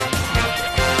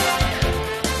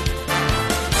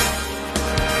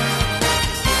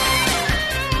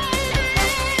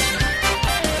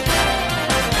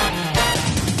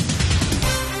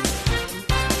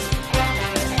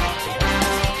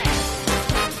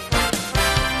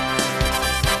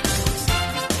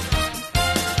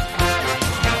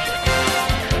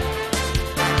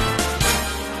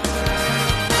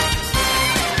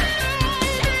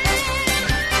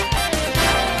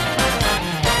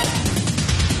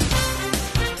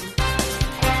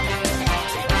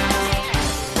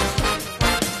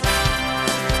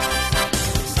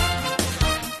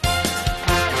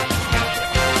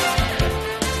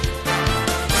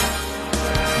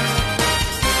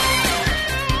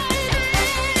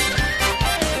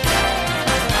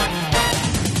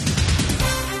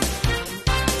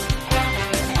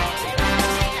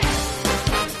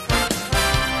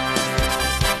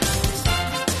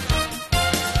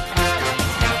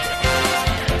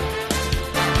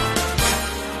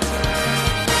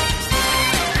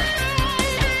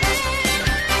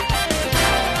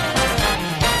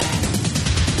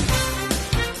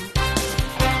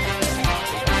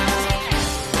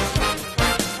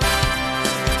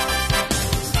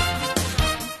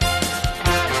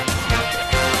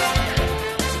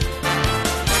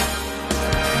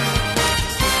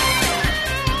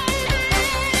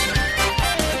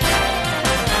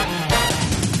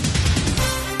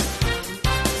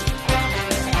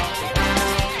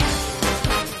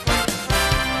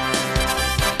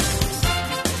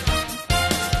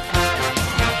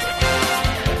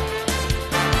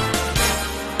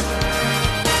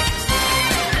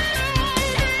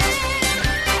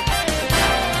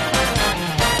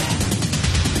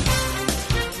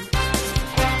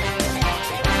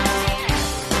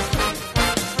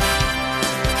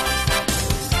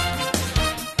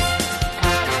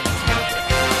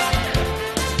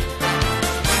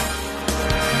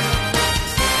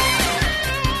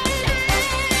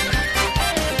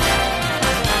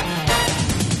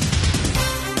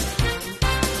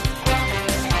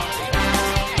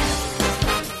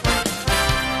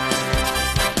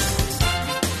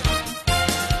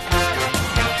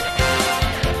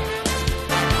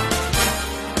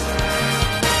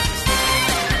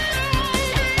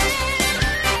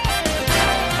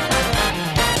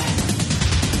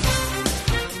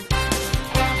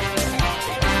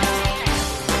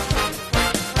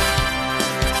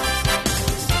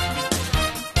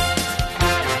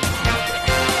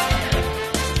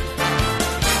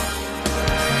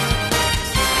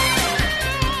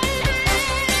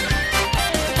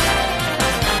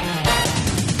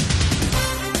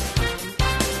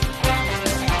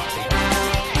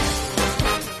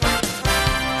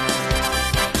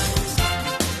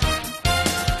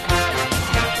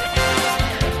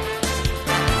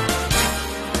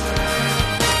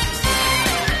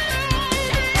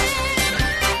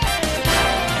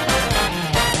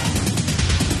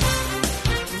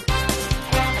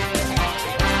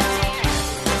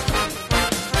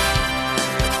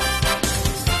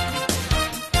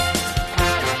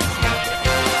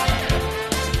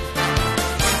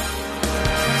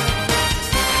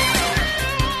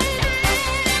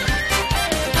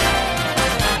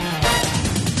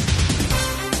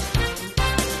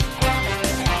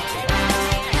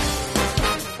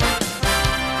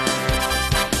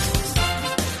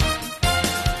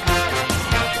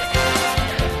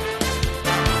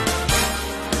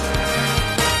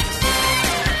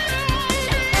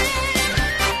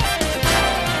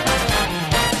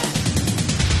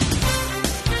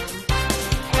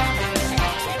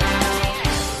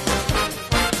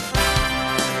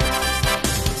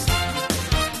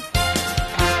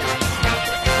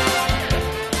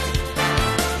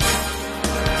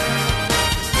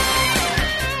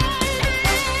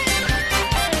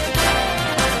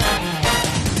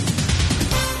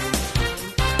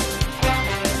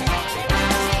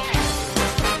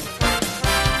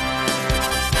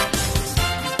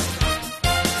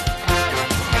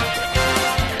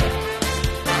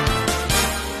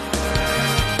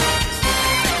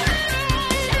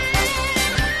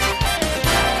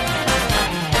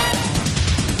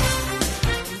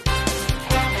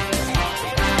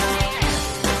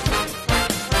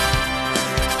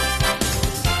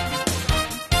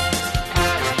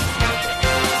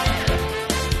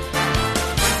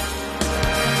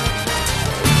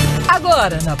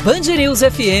Agora na Band News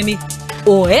FM,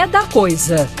 o É da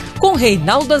Coisa, com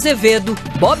Reinaldo Azevedo,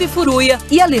 Bob Furuia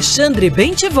e Alexandre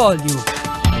Bentivolio.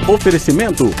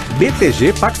 Oferecimento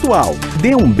BTG Pactual.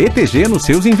 Dê um BTG nos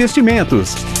seus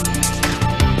investimentos.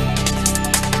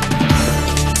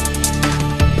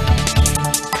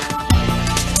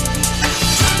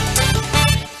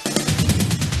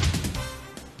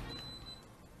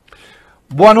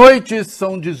 Boa noite,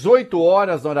 são 18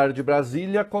 horas no horário de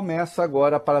Brasília. Começa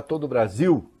agora para todo o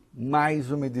Brasil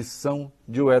mais uma edição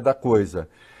de O É da Coisa.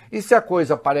 E se a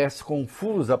coisa parece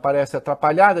confusa, parece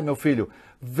atrapalhada, meu filho,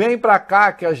 vem pra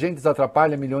cá que a gente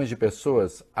desatrapalha milhões de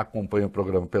pessoas. Acompanhe o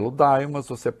programa pelo Dial, mas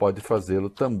você pode fazê-lo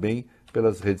também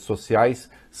pelas redes sociais,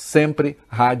 sempre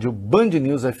rádio Band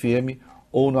News FM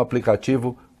ou no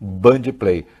aplicativo Band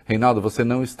Play. Reinaldo, você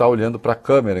não está olhando para a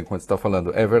câmera enquanto está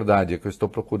falando. É verdade, é que eu estou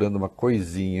procurando uma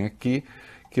coisinha aqui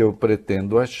que eu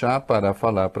pretendo achar para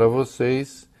falar para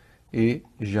vocês e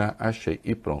já achei.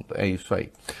 E pronto, é isso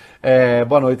aí.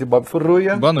 Boa noite, Bob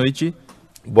Furuia. Boa noite.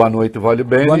 Boa noite, Vólio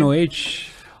Bene. Boa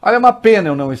noite. Olha, é uma pena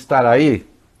eu não estar aí,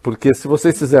 porque se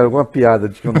vocês fizerem alguma piada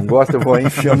de que eu não gosto, eu vou aí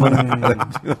enfiar a mão na cara.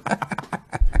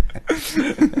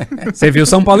 Você viu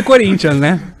São Paulo e Corinthians,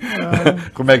 né?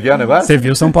 Como é que é o negócio? Você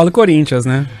viu São Paulo e Corinthians,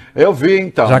 né? Eu vi,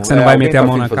 então. Já que você não vai meter a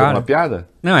mão na cara. Uma piada?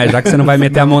 Não, já que você não vai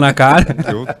meter a mão na cara.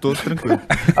 Eu tô tranquilo.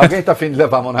 Alguém tá afim de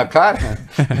levar a mão na cara?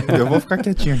 Eu vou ficar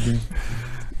quietinho aqui.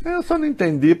 Eu só não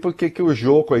entendi porque que o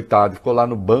Jô, coitado, ficou lá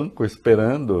no banco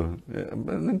esperando.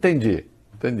 Não entendi.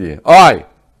 Olha,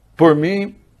 por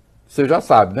mim, você já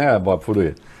sabe, né, Bob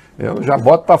Furuia? Eu já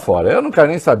boto pra fora. Eu não quero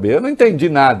nem saber, eu não entendi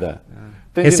nada.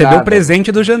 Recebeu o presente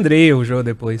do Jandrei, o Jô,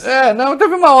 depois. Não,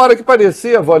 teve uma hora que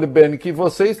parecia, Vólio Bene, que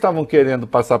vocês estavam querendo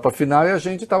passar pra final e a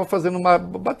gente estava fazendo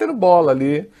batendo bola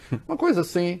ali. Uma coisa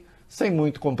assim, sem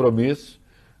muito compromisso,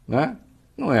 né?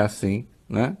 Não é assim,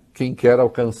 né? Quem quer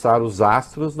alcançar os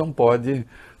astros não pode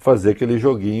fazer aquele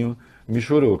joguinho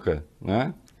michuruca,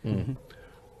 né?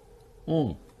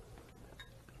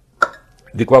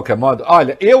 De qualquer modo,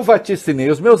 olha, eu vaticinei,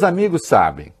 os meus amigos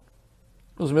sabem.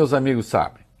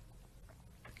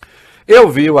 Eu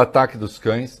vi o Ataque dos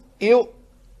Cães,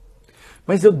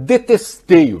 mas eu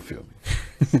detestei o filme.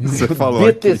 Você falou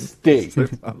Detestei. Você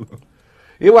falou.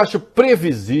 Eu acho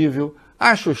previsível,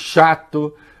 acho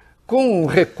chato, com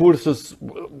recursos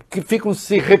que ficam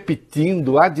se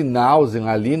repetindo ad nauseam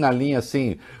ali na linha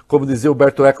assim, como dizia o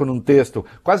Humberto Eco num texto,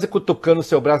 quase cutucando o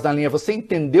seu braço na linha. Você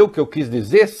entendeu o que eu quis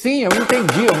dizer? Sim, eu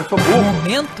entendi, eu não sou burro.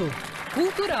 Momento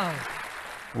cultural.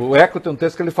 O Eco tem um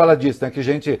texto que ele fala disso, né?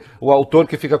 Que o autor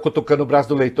que fica cutucando o braço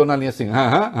do leitor na linha assim,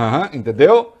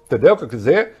 entendeu? Entendeu o que eu quis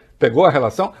dizer? Pegou a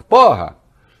relação? Porra!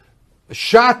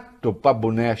 Chato pra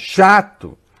boné,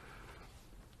 chato!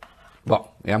 Bom,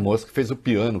 é a moça que fez o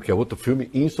Piano, que é outro filme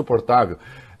insuportável.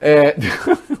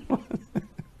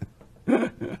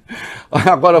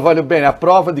 Agora, Vale bem, a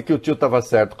prova de que o tio estava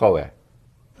certo, qual é?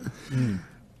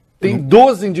 Tem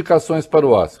 12 indicações para o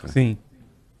Oscar. Sim.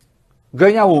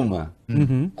 Ganha uma.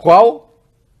 Uhum. Qual?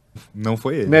 Não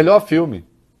foi ele. Melhor filme.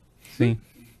 Sim.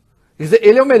 Quer dizer,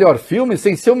 ele é o melhor filme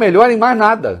sem ser o melhor em mais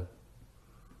nada.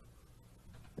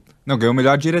 Não, ganhou o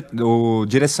melhor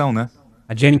direção, né?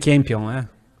 A Jane Campion, né?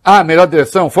 Ah, melhor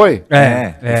direção, foi?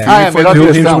 Melhor do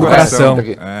direção. Ritmo do Coração.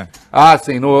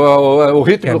 Sim, o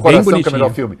Ritmo do Coração, que é o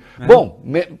melhor filme. Bom,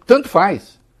 tanto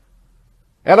faz.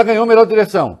 Ela ganhou melhor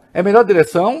direção. É melhor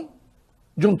direção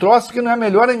de um troço que não é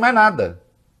melhor em mais nada.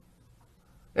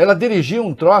 Ela dirigiu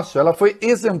um troço, ela foi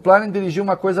exemplar em dirigir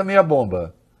uma coisa meia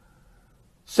bomba.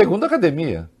 Segundo a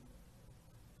academia.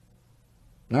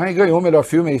 Né? E ganhou o melhor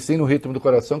filme aí sim, no Ritmo do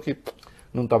Coração, que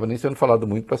não estava nem sendo falado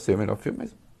muito para ser o melhor filme,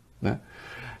 mas... Né?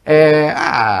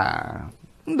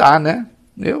 Não dá, né?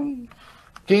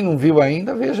 Quem não viu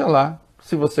ainda, veja lá,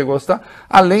 se você gostar.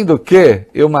 Além do que,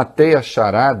 eu matei a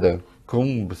charada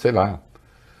com, sei lá,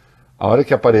 a hora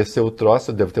que apareceu o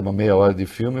troço, deve ter uma meia hora de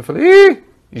filme, eu falei,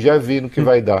 já vi no que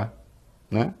vai dar,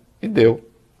 né? E deu.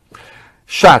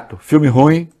 Chato, filme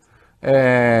ruim,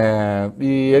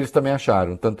 e eles também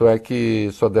acharam, tanto é que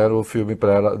só deram o filme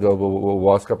para ela, o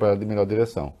Oscar para ela de melhor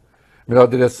direção. Melhor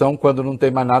direção quando não tem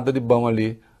mais nada de bom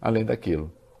ali, além daquilo,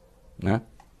 né?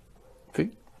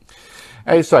 Enfim,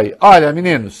 é isso aí. Olha,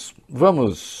 meninos,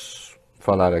 vamos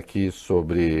falar aqui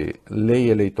sobre lei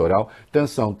eleitoral.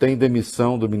 Atenção, tem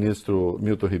demissão do ministro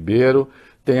Milton Ribeiro,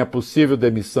 tem a possível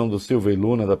demissão do Silva e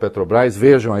Luna da Petrobras,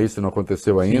 vejam aí se não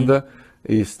aconteceu ainda,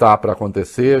 e está para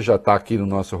acontecer, já está aqui no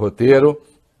nosso roteiro.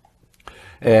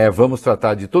 Vamos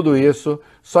tratar de tudo isso,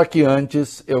 só que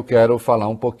antes eu quero falar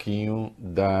um pouquinho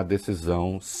da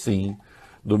decisão, sim,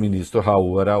 do ministro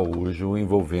Raul Araújo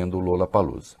envolvendo o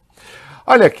Lollapalooza.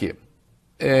 Olha aqui,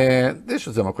 deixa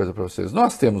eu dizer uma coisa para vocês.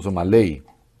 Nós temos uma lei,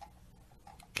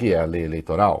 que é a lei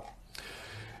eleitoral,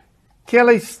 que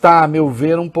ela está, a meu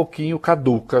ver, um pouquinho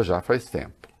caduca já faz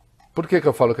tempo. Por que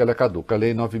eu falo que ela é caduca? A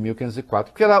lei 9.504.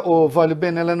 Porque ela, vale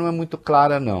bem, ela não é muito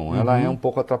clara, não. Ela é um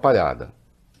pouco atrapalhada.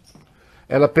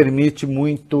 Ela permite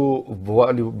muito,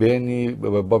 vale bem,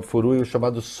 Bob Furuia, o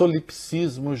chamado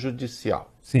solipsismo judicial.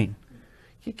 Sim.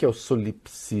 O que é o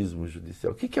solipsismo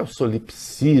judicial? O que é o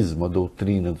solipsismo, a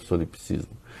doutrina do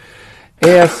solipsismo?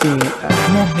 É assim...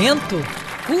 Momento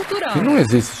cultural. Que não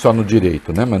existe só no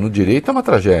direito, né? Mas no direito é uma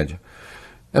tragédia.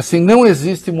 Assim, não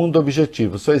existe mundo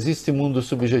objetivo, só existe mundo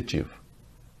subjetivo.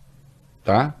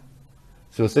 Tá?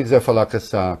 Se você quiser falar que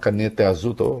essa caneta é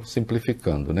azul, estou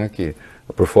simplificando, né? Que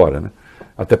é por fora, né?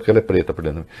 Até porque ela é preta por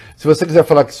dentro. Se você quiser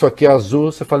falar que isso aqui é azul,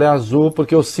 você fala é azul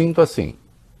porque eu sinto assim.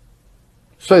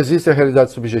 Só existe a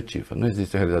realidade subjetiva, não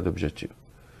existe a realidade objetiva.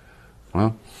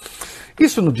 Não?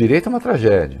 Isso no direito é uma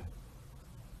tragédia.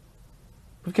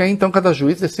 Porque aí então cada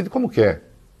juiz decide como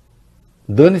quer.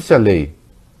 Dane-se a lei.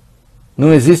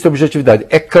 Não existe objetividade.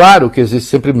 É claro que existe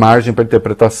sempre margem para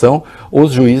interpretação, ou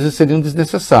os juízes seriam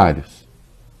desnecessários.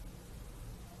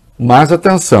 Mas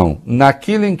atenção,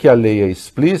 naquilo em que a lei é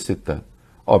explícita,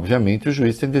 obviamente o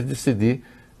juiz tem de decidir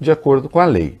de acordo com a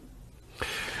lei.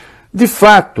 De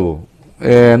fato,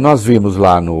 nós vimos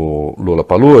lá no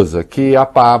Lollapalooza que a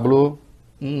Pablo,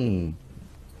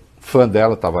 fã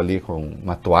dela, estava ali com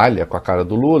uma toalha com a cara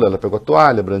do Lula, ela pegou a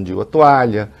toalha, brandiu a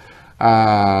toalha.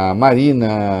 A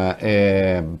Marina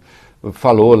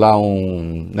falou lá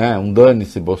um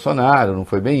dane-se Bolsonaro, não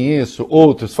foi bem isso.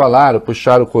 Outros falaram,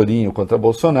 puxaram o corinho contra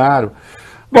Bolsonaro.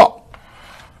 Bom,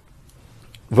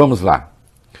 vamos lá.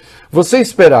 Você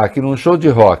esperar que num show de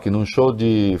rock, num show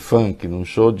de funk, num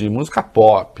show de música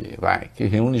pop, que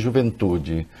reúne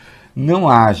juventude, não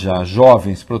haja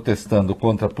jovens protestando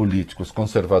contra políticos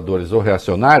conservadores ou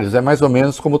reacionários, é mais ou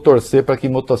menos como torcer para que em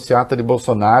motociata de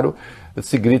Bolsonaro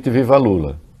se grite Viva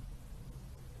Lula.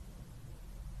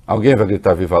 Alguém vai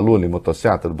gritar Viva Lula em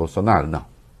motociata do Bolsonaro? Não.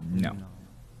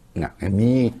 Não, é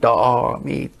mito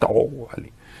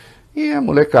ali. E a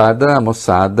molecada, a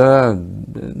moçada,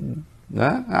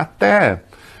 né, até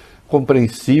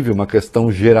compreensível, uma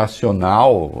questão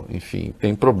geracional, enfim,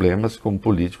 tem problemas com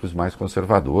políticos mais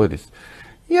conservadores.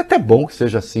 E é até bom que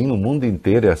seja assim, no mundo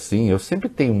inteiro é assim. Eu sempre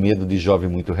tenho medo de jovem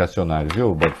muito reacionário,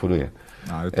 viu, Bob Furuia?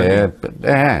 Eu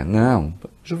também. Não.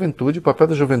 Juventude, o papel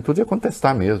da juventude é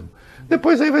contestar mesmo.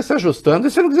 Depois aí vai se ajustando,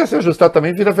 e se não quiser se ajustar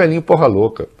também, vira velhinho porra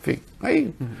louca. Enfim,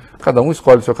 aí cada um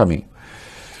escolhe o seu caminho.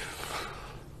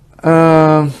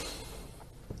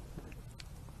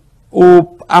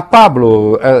 A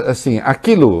Pablo, assim,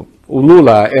 aquilo, o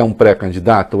Lula é um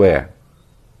pré-candidato? É.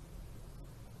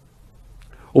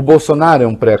 O Bolsonaro é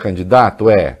um pré-candidato?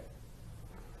 É.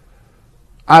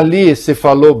 Ali se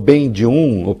falou bem de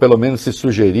um, ou pelo menos se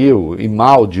sugeriu, e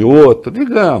mal de outro,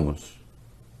 digamos.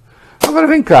 Agora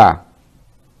vem cá.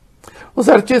 Os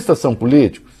artistas são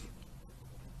políticos?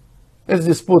 Eles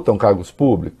disputam cargos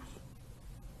públicos?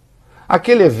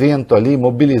 Aquele evento ali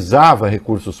mobilizava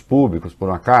recursos públicos, por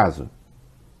um acaso?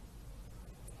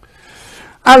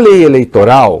 A lei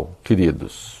eleitoral,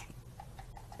 queridos,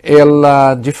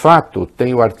 ela, de fato,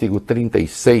 tem o artigo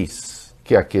 36,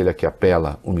 que é aquele a que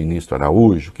apela o ministro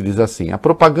Araújo, que diz assim: a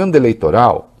propaganda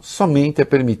eleitoral somente é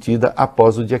permitida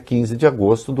após o dia 15 de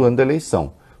agosto do ano da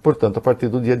eleição, portanto, a partir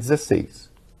do dia 16.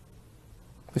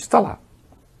 Está lá.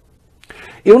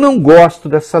 Eu não gosto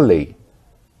dessa lei.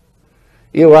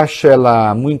 Eu acho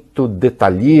ela muito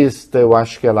detalhista, eu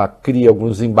acho que ela cria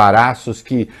alguns embaraços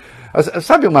que...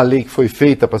 Sabe uma lei que foi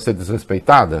feita para ser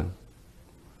desrespeitada?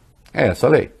 É essa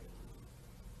lei.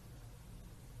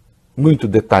 Muito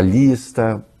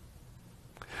detalhista.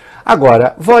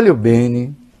 Agora, Voglio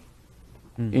Bene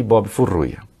e Bob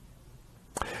Furuia.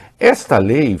 Esta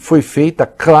lei foi feita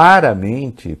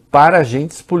claramente para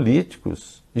agentes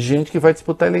políticos, gente que vai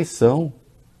disputar a eleição.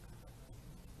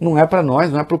 Não é para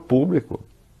nós, não é para o público.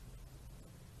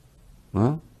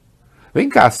 Não? Vem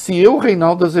cá, se eu,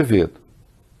 Reinaldo Azevedo,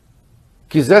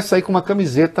 quiser sair com uma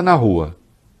camiseta na rua,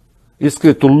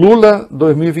 escrito Lula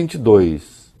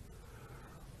 2022,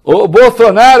 o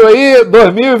Bolsonaro aí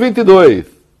 2022,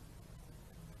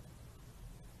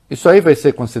 isso aí vai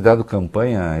ser considerado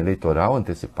campanha eleitoral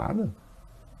antecipada?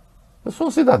 Eu sou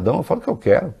um cidadão, eu falo o que eu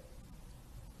quero.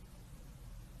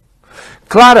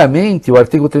 Claramente, o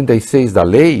artigo 36 da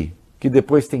lei, que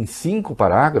depois tem 5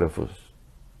 parágrafos,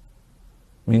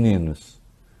 meninos,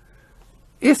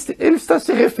 ele está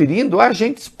se referindo a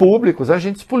agentes públicos, a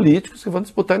agentes políticos que vão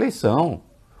disputar a eleição,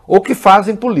 ou que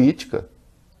fazem política.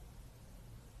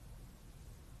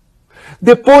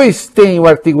 Depois tem o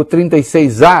artigo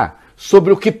 36A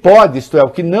sobre o que pode, isto é, o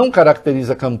que não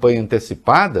caracteriza campanha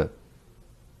antecipada,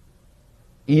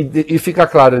 e fica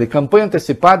claro ali, campanha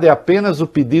antecipada é apenas o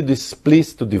pedido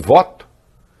explícito de voto,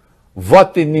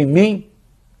 vote em mim,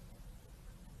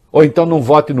 ou então não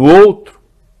vote no outro,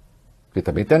 que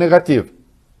também tem negativo.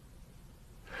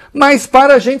 Mas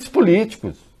para agentes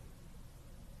políticos.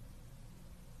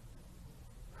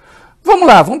 Vamos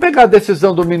lá, vamos pegar a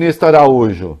decisão do ministro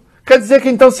Araújo. Quer dizer que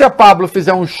então se a Pablo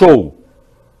fizer um show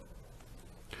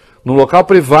no local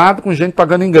privado, com gente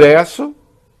pagando ingresso,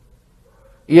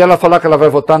 e ela falar que ela vai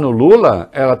votar no Lula,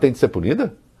 ela tem de ser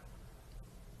punida?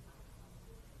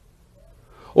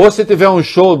 Ou se tiver um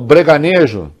show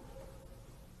breganejo,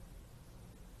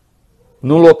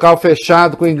 num local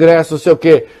fechado, com ingresso, não sei o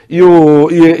quê,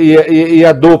 e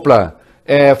a dupla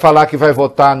falar que vai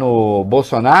votar no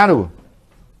Bolsonaro,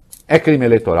 é crime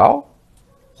eleitoral?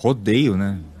 Rodeio,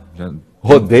 né?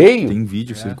 Rodeio? Tem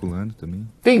vídeo circulando também.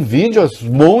 Tem vídeo aos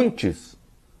montes.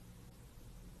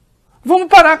 Vamos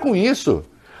parar com isso.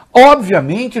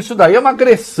 Obviamente, isso daí é uma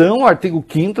agressão ao artigo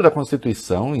 5º da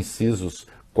Constituição, incisos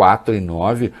 4 e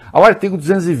 9, ao artigo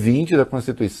 220 da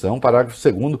Constituição, parágrafo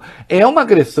 2º, é uma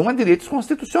agressão a direitos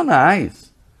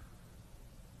constitucionais.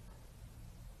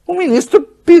 O ministro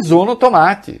pisou no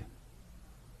tomate.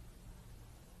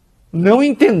 Não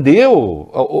entendeu,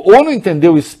 ou não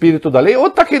entendeu o espírito da lei, ou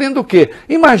está querendo o quê?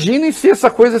 Imagine se essa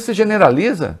coisa se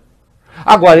generaliza.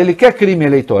 Agora, ele quer crime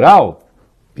eleitoral,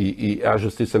 e a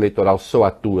justiça eleitoral só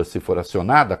atua se for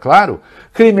acionada, claro.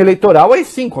 Crime eleitoral, aí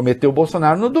sim, cometeu o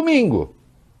Bolsonaro no domingo.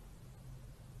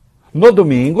 No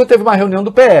domingo teve uma reunião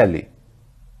do PL.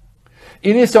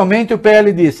 Inicialmente o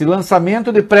PL disse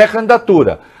lançamento de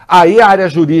pré-candidatura. Aí a área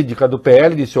jurídica do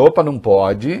PL disse, opa, não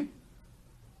pode,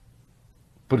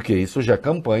 porque isso já é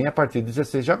campanha a partir de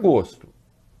 16 de agosto.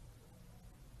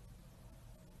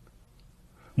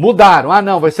 Mudaram,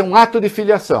 não, vai ser um ato de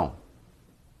filiação.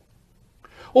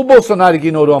 O Bolsonaro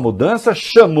ignorou a mudança,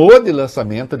 chamou de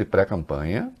lançamento de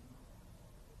pré-campanha.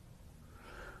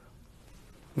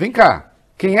 Vem cá,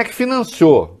 quem é que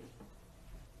financiou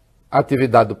a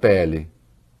atividade do PL?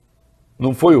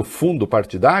 Não foi o fundo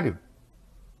partidário?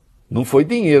 Não foi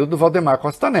dinheiro do Valdemar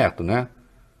Costa Neto, né?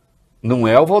 Não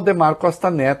é o Valdemar Costa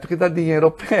Neto que dá dinheiro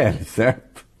ao PL,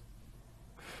 certo?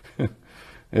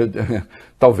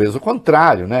 Talvez o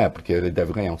contrário, né? Porque ele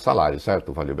deve ganhar um salário,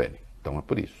 certo, Valeu Bene? Então é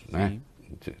por isso, né?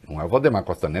 Não é o Valdemar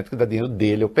Costa Neto que dá dinheiro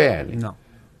dele ao PL. Não.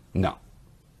 Não.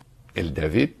 Ele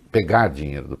deve pegar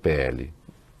dinheiro do PL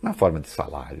na forma de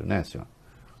salário, né, senhor?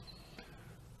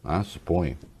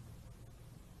 Suponho.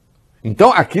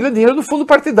 Então, aquilo é dinheiro do fundo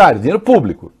partidário, dinheiro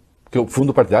público. Porque o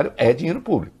fundo partidário é dinheiro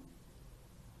público.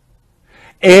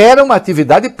 Era uma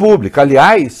atividade pública,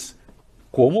 aliás,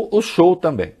 como o show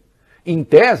também. Em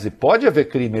tese, pode haver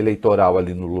crime eleitoral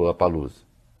ali no Lollapalooza.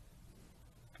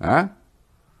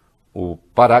 O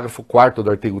parágrafo 4º do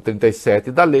artigo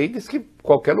 37 da lei diz que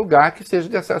qualquer lugar que seja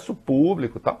de acesso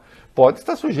público tal, pode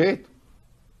estar sujeito.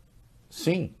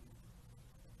 Sim.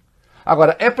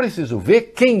 Agora, é preciso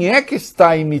ver quem é que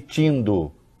está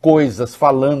emitindo coisas,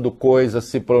 falando coisas,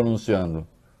 se pronunciando.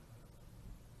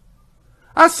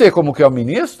 Ser como que é o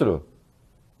ministro?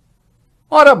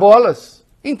 Ora bolas.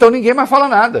 Então ninguém mais fala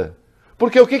nada.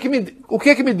 Porque o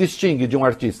que me distingue de um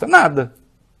artista? Nada.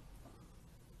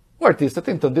 O artista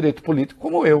tem tanto direito político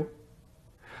como eu.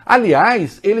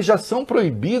 Aliás, eles já são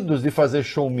proibidos de fazer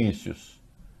showmícios.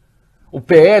 O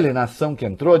PL, na ação que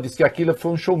entrou, disse que aquilo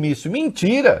foi um showmício.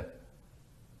 Mentira!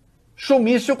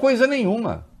 Showmício coisa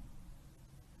nenhuma.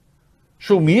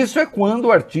 Showmício é quando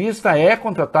o artista é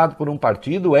contratado por um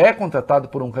partido, é contratado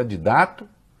por um candidato,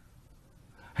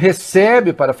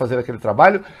 recebe para fazer aquele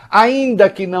trabalho, ainda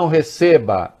que não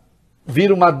receba,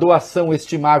 vira uma doação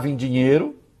estimável em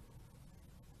dinheiro.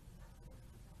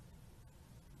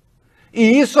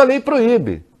 E isso a lei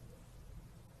proíbe.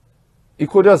 E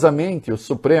curiosamente, o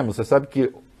Supremo,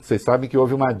 vocês sabem que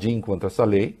houve uma DIN contra essa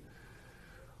lei.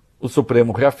 O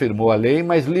Supremo reafirmou a lei,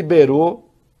 mas liberou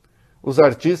os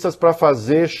artistas para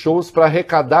fazer shows para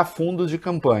arrecadar fundos de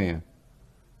campanha.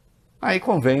 Aí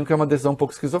convenho que é uma decisão um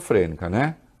pouco esquizofrênica,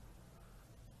 né?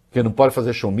 Que não pode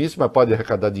fazer showmício, mas pode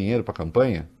arrecadar dinheiro para a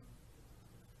campanha.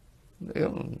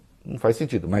 Não faz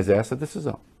sentido, mas é essa a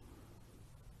decisão.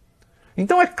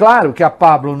 Então é claro que a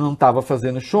Pablo não estava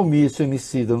fazendo showmício, a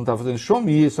Emicida não estava fazendo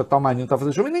showmício, a Talmaninho não estava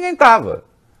fazendo showmício, ninguém estava.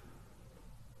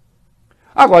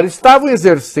 Agora, estavam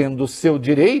exercendo o seu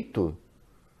direito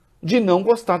de não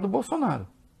gostar do Bolsonaro.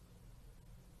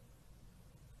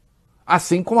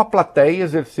 Assim como a plateia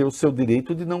exerceu o seu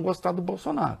direito de não gostar do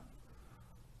Bolsonaro.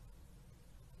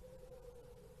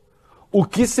 O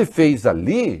que se fez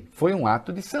ali foi um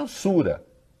ato de censura.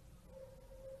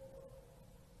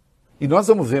 E nós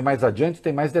vamos ver mais adiante,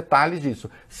 tem mais detalhes disso,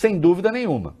 sem dúvida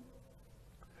nenhuma.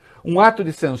 Um ato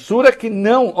de censura que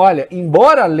não, olha,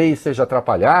 embora a lei seja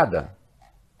atrapalhada,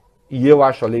 e eu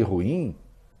acho a lei ruim,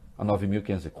 a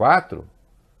 9.504,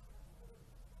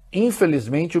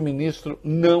 infelizmente o ministro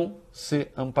não se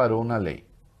amparou na lei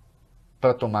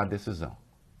para tomar decisão.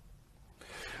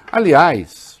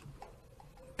 Aliás,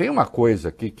 tem uma coisa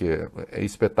aqui que é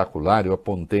espetacular, eu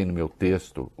apontei no meu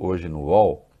texto hoje no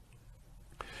UOL,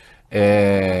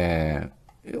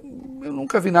 eu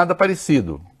nunca vi nada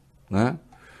parecido, né?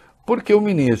 Porque o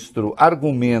ministro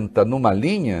argumenta numa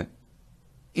linha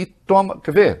e toma...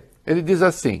 Quer ver? Ele diz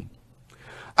assim: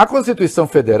 a Constituição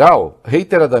Federal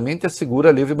reiteradamente assegura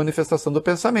a livre manifestação do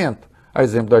pensamento. A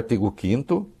exemplo do artigo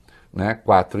 5º, né,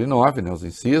 4 e 9, né, os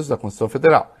incisos da Constituição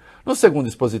Federal. No segundo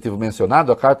dispositivo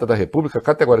mencionado, a Carta da República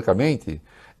categoricamente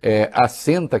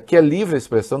assenta que é livre a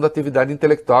expressão da atividade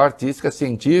intelectual, artística,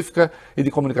 científica e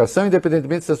de comunicação,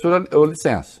 independentemente de censura ou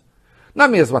licença. Na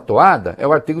mesma toada, é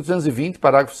o artigo 220,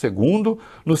 parágrafo 2º,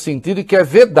 no sentido de que é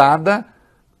vedada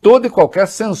toda e qualquer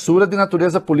censura de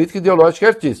natureza política, ideológica e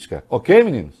artística. Ok,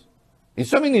 meninos?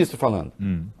 Isso é o ministro falando.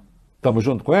 Estamos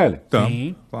junto com ele?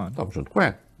 Sim. Claro. Estamos junto com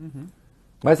ele.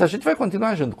 Mas a gente vai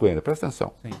continuar junto com ele, presta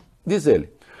atenção. Sim. Diz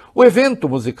ele: o evento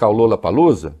musical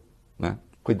Lollapalooza, né?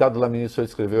 Cuidado lá, ministro,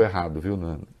 escreveu errado, viu,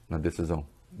 na decisão,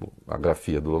 a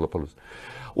grafia do Lollapalooza.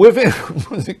 O evento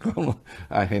musical...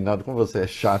 Ai, Reinaldo, como você é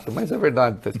chato, mas é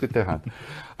verdade, está escrito errado.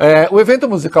 O evento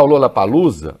musical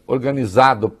Lollapalooza,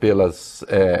 organizado pelas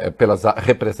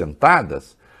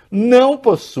representadas, não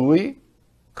possui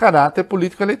caráter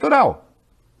político eleitoral.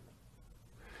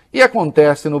 E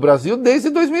acontece no Brasil desde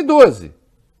 2012.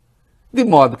 De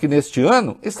modo que neste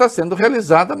ano está sendo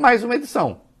realizada mais uma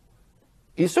edição.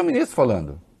 Isso é o ministro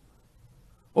falando.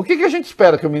 O que a gente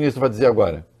espera que o ministro vai dizer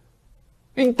agora?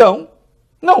 Então,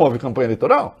 não houve campanha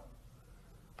eleitoral.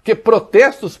 Porque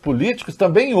protestos políticos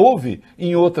também houve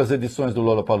em outras edições do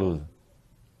Lollapalooza.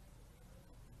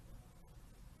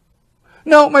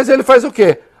 Não, mas ele faz o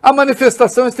quê? A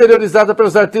manifestação exteriorizada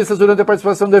pelos artistas durante a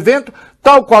participação do evento,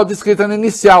 tal qual descrita no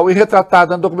inicial e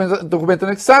retratada no documento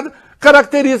anexado,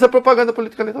 caracteriza a propaganda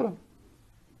política eleitoral.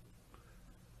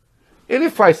 Ele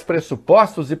faz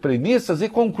pressupostos e premissas e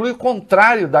conclui o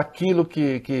contrário daquilo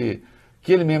que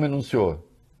ele mesmo enunciou.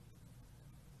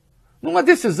 Numa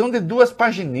decisão de 2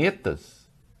 paginetas.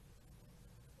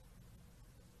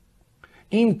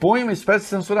 E impõe uma espécie de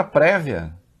censura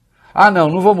prévia. Ah,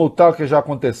 não vou multar o que já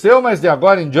aconteceu, mas de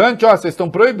agora em diante, ó, vocês estão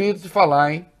proibidos de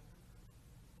falar, hein?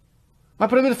 Mas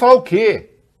proibido de falar o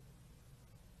quê?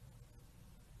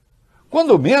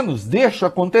 Quando menos, deixa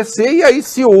acontecer e aí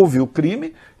se houve o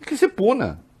crime, que se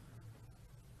puna.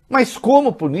 Mas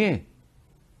como punir?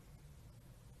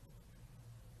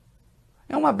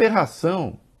 É uma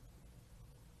aberração.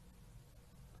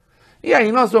 E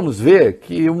aí nós vamos ver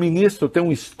que o ministro tem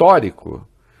um histórico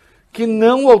que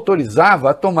não o autorizava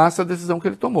a tomar essa decisão que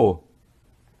ele tomou.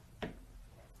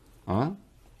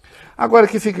 Agora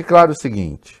que fique claro o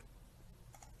seguinte: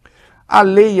 a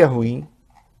lei é ruim,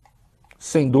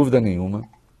 sem dúvida nenhuma.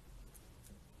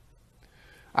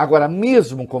 Agora,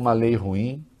 mesmo com uma lei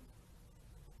ruim,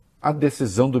 a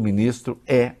decisão do ministro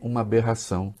é uma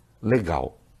aberração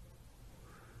legal.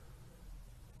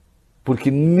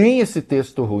 Porque nem esse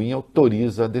texto ruim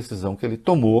autoriza a decisão que ele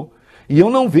tomou, e eu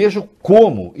não vejo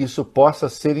como isso possa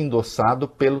ser endossado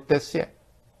pelo TSE.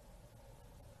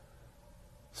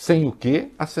 Sem o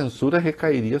que a censura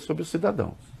recairia sobre os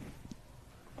cidadãos.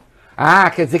 Ah,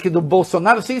 quer dizer que do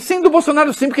Bolsonaro sim? Sim, do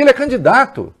Bolsonaro sim, porque ele é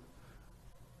candidato.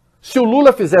 Se o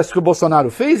Lula fizesse o que o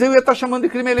Bolsonaro fez, eu ia estar chamando de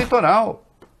crime eleitoral.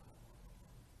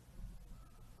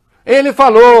 Ele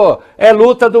falou, é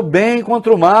luta do bem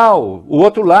contra o mal. O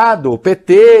outro lado, o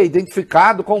PT,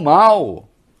 identificado com o mal.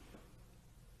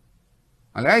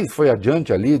 Aliás, foi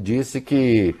adiante ali, disse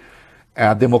que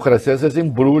a democracia às vezes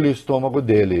embrulha o estômago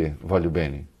dele, Valio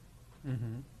Bene.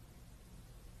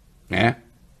 Né?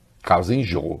 Causa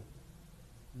enjoo.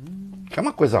 Que é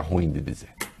uma coisa ruim de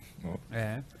dizer.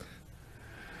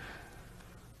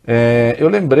 Eu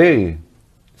lembrei,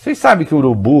 vocês sabem que o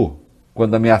urubu,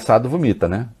 quando ameaçado, vomita,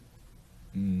 né?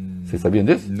 Vocês sabiam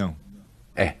disso? Não.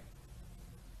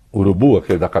 Urubu,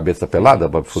 aquele da cabeça pelada,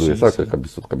 Bob Furuia, sabe aquele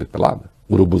cabeça pelada?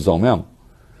 Urubuzão mesmo?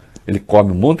 Ele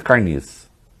come um monte de carniça.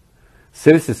 Se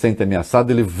ele se sente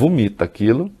ameaçado, ele vomita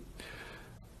aquilo,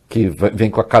 que vem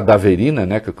com a cadaverina,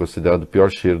 né, que é considerado o pior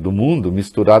cheiro do mundo,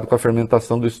 misturado com a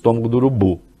fermentação do estômago do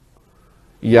urubu.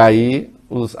 E aí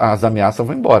as ameaças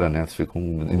vão embora, né? Elas ficam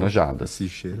enojadas. Esse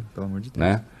cheiro, pelo amor de Deus.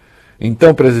 Né?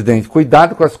 Então, presidente,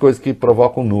 cuidado com as coisas que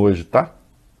provocam nojo, tá?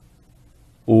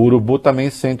 O urubu também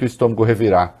sente o estômago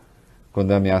revirar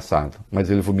quando é ameaçado. Mas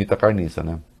ele vomita carniça,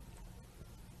 né?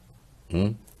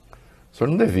 O senhor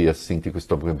não devia se sentir com o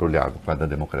estômago embrulhado por causa da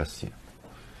democracia.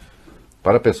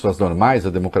 Para pessoas normais, a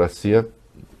democracia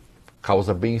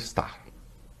causa bem-estar.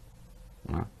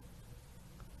 Né?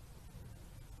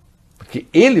 Porque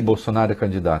ele, Bolsonaro, é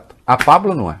candidato. A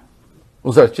Pablo não é.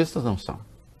 Os artistas não são.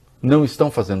 Não estão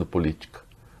fazendo política,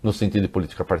 no sentido de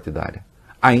política partidária.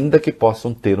 Ainda que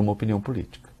possam ter uma opinião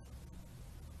política.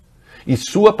 E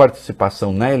sua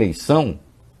participação na eleição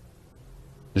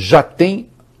já tem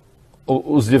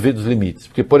os devidos limites.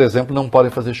 Porque, por exemplo, não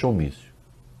podem fazer showmício.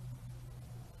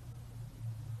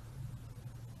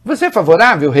 Você é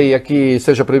favorável, Rei, a que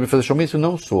seja proibido fazer showmício?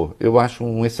 Não sou. Eu acho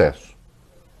um excesso.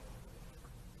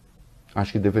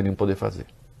 Acho que deveriam poder fazer.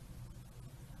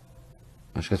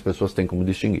 Acho que as pessoas têm como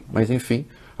distinguir. Mas, enfim,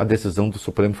 a decisão do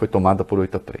Supremo foi tomada por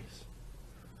 8-3.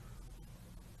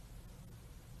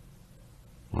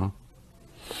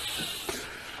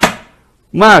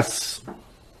 Mas,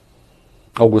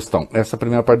 Augustão, essa é a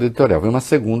primeira parte do editorial. Vem uma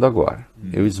segunda agora.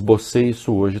 Eu esbocei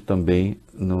isso hoje também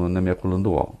na minha coluna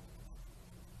do UOL.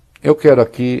 Eu quero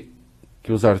aqui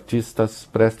que os artistas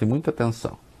prestem muita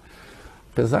atenção.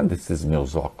 Apesar desses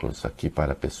meus óculos aqui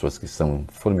para pessoas que são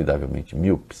formidavelmente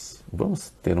míopes,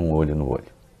 vamos ter um olho no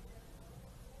olho.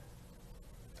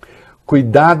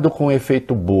 Cuidado com o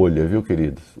efeito bolha, viu,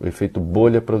 queridos? O efeito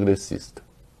bolha progressista.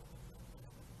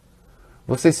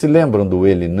 Vocês se lembram do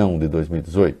Ele Não de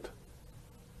 2018?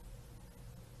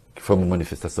 Que foi uma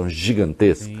manifestação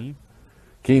gigantesca. Sim.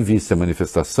 Quem visse a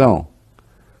manifestação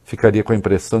ficaria com a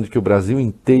impressão de que o Brasil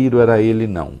inteiro era Ele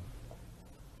Não.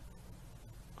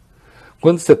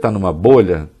 Quando você está numa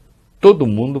bolha, todo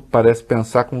mundo parece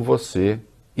pensar como você,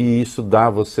 e isso dá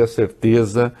a você a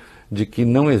certeza de que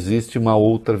não existe uma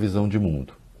outra visão de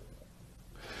mundo.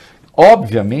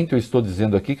 Obviamente, eu estou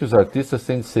dizendo aqui que os artistas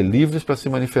têm de ser livres para se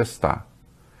manifestar,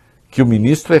 que o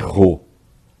ministro errou,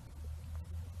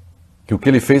 que o que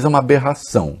ele fez é uma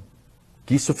aberração,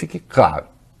 que isso fique claro.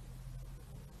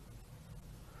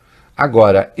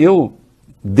 Agora, eu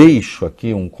deixo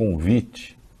aqui um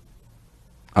convite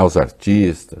aos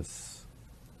artistas,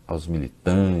 aos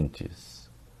militantes,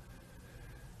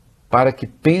 para que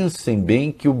pensem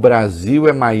bem que o Brasil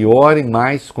é maior e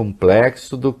mais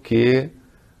complexo do que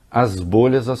as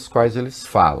bolhas às quais eles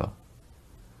falam.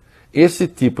 Esse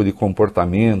tipo de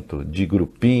comportamento, de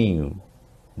grupinho,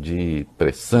 de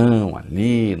pressão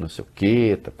ali, não sei o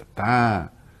quê,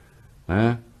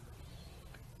 né?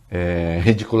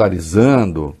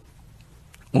 Ridicularizando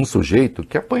um sujeito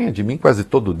que apanha de mim quase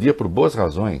todo dia por boas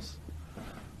razões.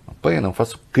 Apanha não,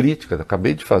 faço crítica,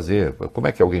 acabei de fazer. Como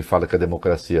é que alguém fala que a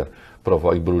democracia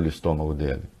provoca embrulha o estômago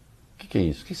dele? O que é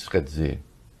isso? O que isso quer dizer?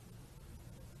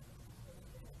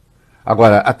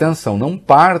 Agora, atenção, não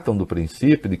partam do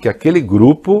princípio de que aquele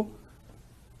grupo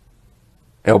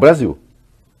é o Brasil.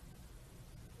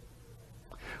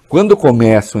 Quando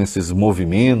começam esses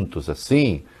movimentos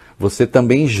assim, você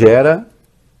também gera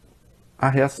a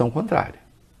reação contrária.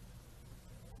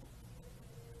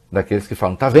 Daqueles que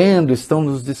falam, tá vendo, estão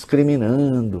nos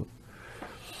discriminando.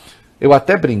 Eu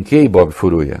até brinquei, Bob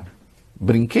Furuia.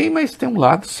 Brinquei, mas tem um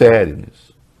lado sério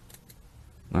nisso.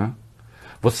 Né?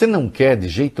 Você não quer de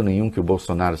jeito nenhum que o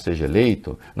Bolsonaro seja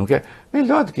eleito? Não quer?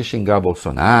 Melhor do que xingar o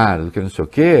Bolsonaro, do que não sei o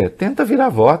quê, tenta virar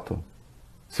voto,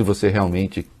 se você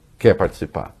realmente quer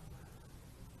participar.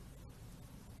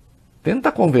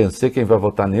 Tenta convencer quem vai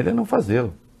votar nele a não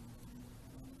fazê-lo.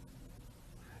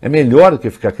 É melhor do que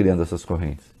ficar criando essas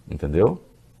correntes, entendeu?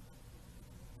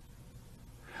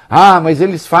 Ah, mas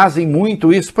eles fazem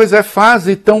muito isso. Pois é,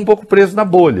 fazem e estão um pouco presos na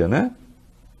bolha, né?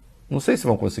 Não sei se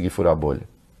vão conseguir furar a bolha.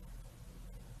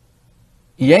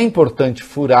 E é importante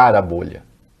furar a bolha.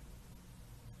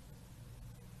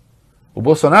 O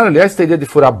Bolsonaro, aliás, teria de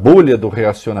furar a bolha do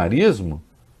reacionarismo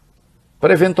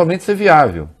para eventualmente ser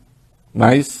viável.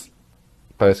 Mas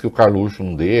parece que o Carluxo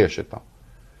não deixa e tal.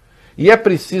 E é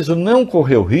preciso não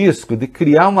correr o risco de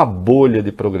criar uma bolha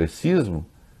de progressismo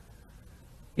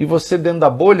e você dentro da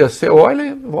bolha, você olha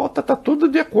e volta, está tudo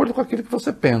de acordo com aquilo que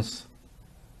você pensa.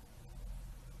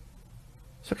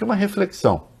 Isso aqui é uma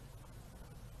reflexão.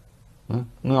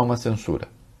 Não é uma censura.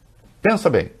 Pensa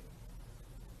bem.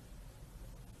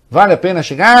 Vale a pena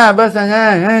chegar...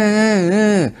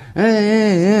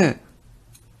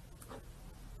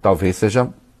 Talvez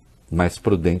seja mais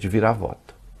prudente virar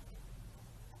voto.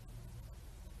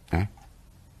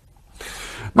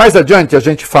 Mais adiante a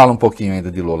gente fala um pouquinho ainda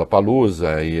de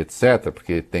Lollapalooza e etc,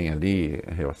 porque tem ali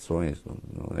relações,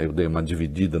 eu dei uma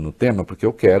dividida no tema, porque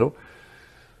eu quero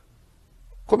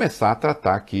começar a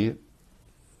tratar aqui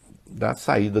da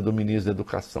saída do ministro da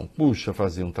Educação. Puxa,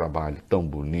 fazia um trabalho tão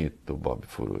bonito, Bob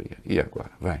Furuia. E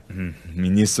agora? Vai.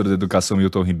 Ministro da Educação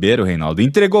Milton Ribeiro, Reinaldo,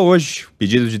 entregou hoje o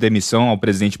pedido de demissão ao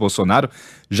presidente Bolsonaro,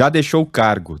 já deixou o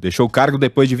cargo. Deixou o cargo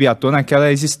depois de vir à tona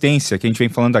aquela existência que a gente vem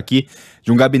falando aqui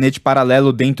de um gabinete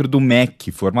paralelo dentro do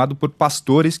MEC, formado por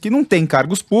pastores que não têm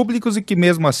cargos públicos e que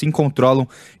mesmo assim controlam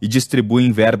e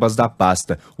distribuem verbas da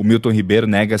pasta. O Milton Ribeiro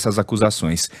nega essas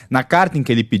acusações. Na carta em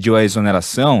que ele pediu a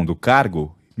exoneração do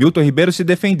cargo, Milton Ribeiro se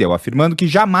defendeu, afirmando que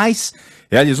jamais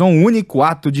realizou um único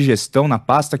ato de gestão na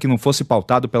pasta que não fosse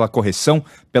pautado pela correção,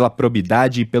 pela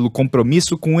probidade e pelo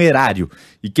compromisso com o erário,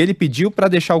 e que ele pediu para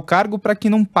deixar o cargo para que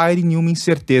não paire nenhuma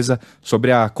incerteza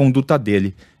sobre a conduta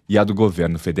dele e a do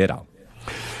governo federal.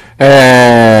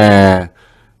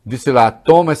 Disse lá,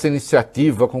 toma essa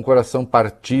iniciativa com o coração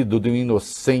partido de um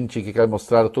inocente que quer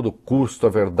mostrar a todo custo a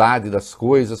verdade das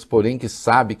coisas, porém que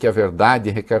sabe que a verdade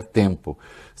requer tempo.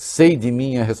 Sei de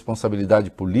minha responsabilidade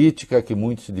política, que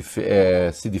muito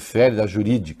se difere da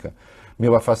jurídica.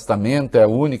 Meu afastamento é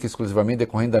única e exclusivamente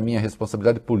decorrente da minha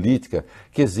responsabilidade política,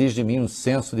 que exige de mim um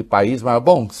senso de país. Mas,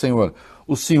 bom, senhor,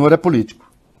 o senhor é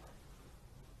político.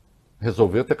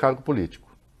 Resolveu ter cargo político.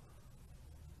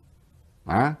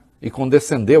 E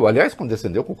condescendeu, aliás,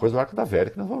 condescendeu com coisa do Arco da Velha,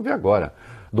 que nós vamos ver agora.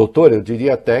 Doutor, eu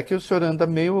diria até que o senhor anda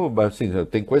meio, assim,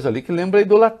 tem coisa ali que lembra a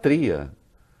idolatria.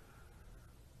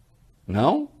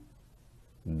 Não?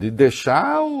 De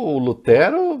deixar o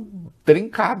Lutero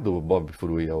trincado, Bob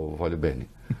Furuia, o Vólio Bene.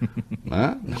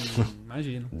 Né?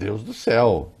 Imagino. Deus do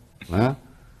céu. Né?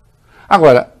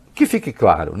 Agora, que fique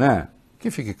claro, né?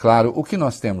 Que fique claro, o que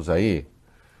nós temos aí,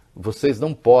 vocês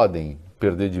não podem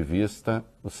perder de vista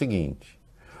o seguinte.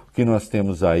 O que nós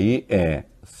temos aí é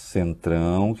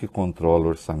Centrão, que controla o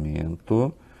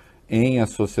orçamento, em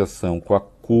associação com a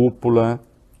cúpula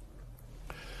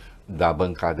da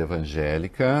bancada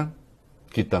evangélica,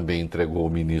 que também entregou o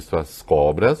ministro às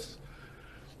cobras.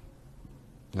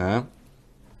 Né?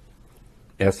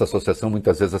 Essa associação,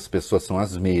 muitas vezes as pessoas são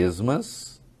as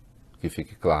mesmas, que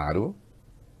fique claro.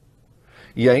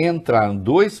 E aí entraram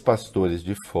 2 pastores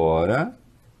de fora,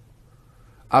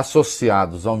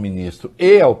 associados ao ministro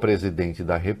e ao presidente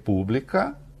da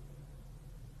República,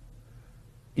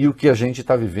 e o que a gente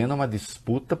está vivendo é uma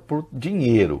disputa por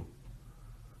dinheiro,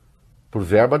 por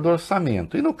verba do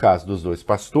orçamento. E no caso dos 2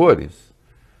 pastores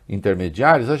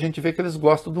intermediários, a gente vê que eles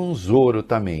gostam de um ouro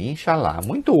também, inxalá,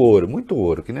 muito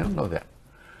ouro, que nem na novela.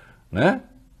 Né?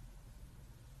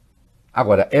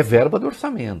 Agora, é verba do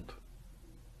orçamento.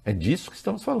 É disso que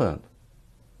estamos falando.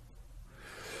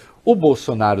 O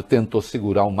Bolsonaro tentou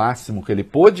segurar o máximo que ele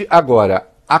pôde. Agora,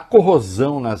 a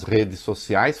corrosão nas redes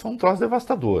sociais foi um troço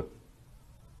devastador,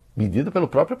 medida pelo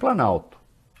próprio Planalto.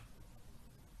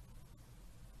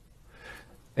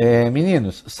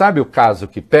 Meninos, sabe o caso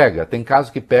que pega? Tem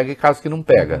caso que pega e caso que não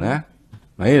pega, né?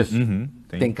 Não é isso?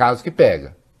 Tem caso que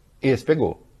pega. Esse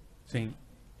pegou. Sim.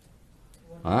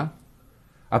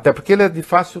 Até porque ele é de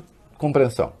fácil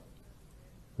compreensão.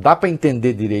 Dá para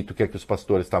entender direito o que é que os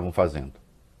pastores estavam fazendo.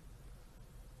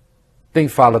 Tem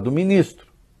fala do ministro,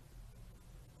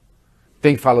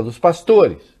 tem fala dos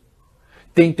pastores,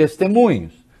 tem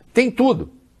testemunhos, tem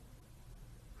tudo.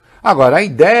 Agora, a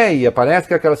ideia parece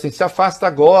que é aquela assim, se afasta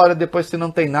agora, depois se não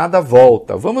tem nada,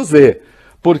 volta. Vamos ver,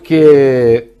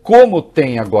 porque como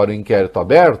tem agora o inquérito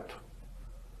aberto,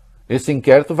 esse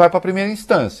inquérito vai para a primeira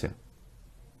instância.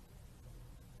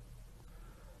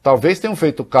 Talvez tenham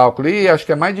feito o cálculo, e acho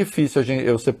que é mais difícil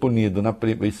eu ser punido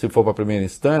se for para a primeira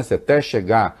instância, até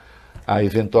chegar à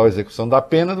eventual execução da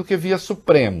pena, do que via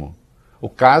Supremo. O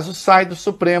caso sai do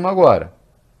Supremo agora.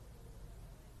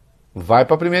 Vai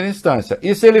para a primeira instância.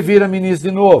 E se ele vira ministro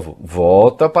de novo?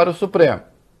 Volta para o Supremo.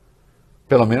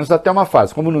 Pelo menos até uma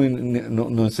fase. Como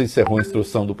não se encerrou a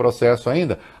instrução do processo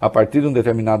ainda, a partir de um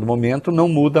determinado momento não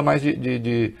muda mais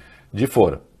de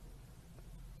foro.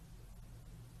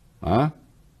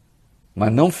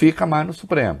 Mas não fica mais no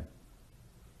Supremo.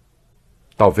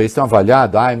 Talvez tenham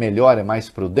avaliado, é melhor, é mais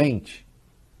prudente.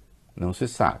 Não se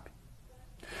sabe.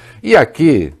 E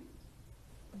aqui,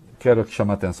 quero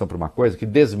chamar a atenção para uma coisa que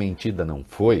desmentida não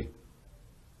foi,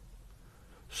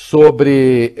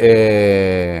 sobre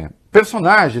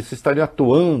personagens que estariam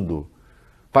atuando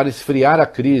para esfriar a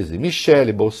crise.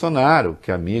 Michele Bolsonaro,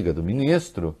 que é amiga do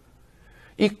ministro,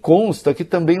 e consta que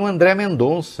também o André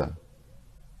Mendonça,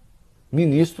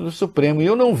 ministro do Supremo. E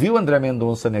eu não vi o André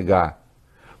Mendonça negar.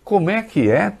 Como é que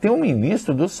é ter um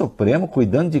ministro do Supremo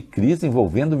cuidando de crise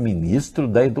envolvendo o ministro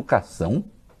da Educação?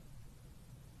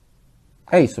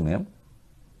 É isso mesmo?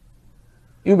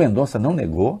 E o Mendonça não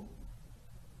negou?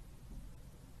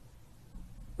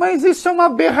 Mas isso é uma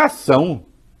aberração.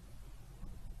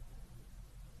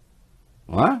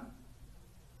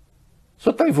 O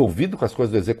senhor está envolvido com as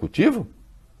coisas do executivo?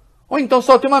 Ou então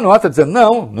solte uma nota dizendo,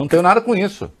 não tenho nada com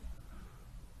isso.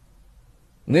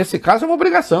 Nesse caso é uma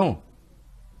obrigação.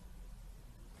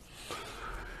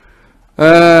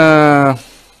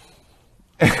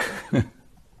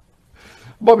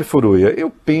 Bob Furuia,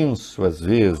 eu penso às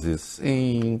vezes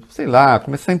em, sei lá,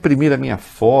 começar a imprimir a minha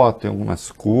foto em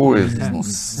algumas coisas, não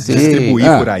sei.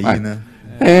 Distribuir por aí, né?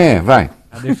 Vai.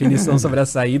 A definição sobre a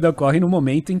saída ocorre no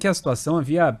momento em que a situação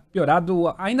havia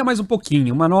piorado ainda mais um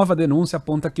pouquinho. Uma nova denúncia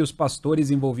aponta que os pastores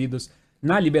envolvidos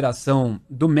na liberação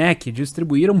do MEC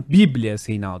distribuíram bíblias,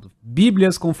 Reinaldo.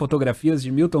 Bíblias com fotografias de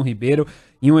Milton Ribeiro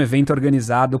em um evento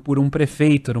organizado por um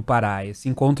prefeito no Pará. Esse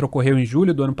encontro ocorreu em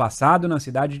julho do ano passado na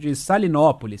cidade de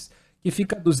Salinópolis, que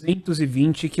fica a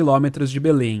 220 quilômetros de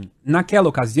Belém. Naquela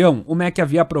ocasião, o MEC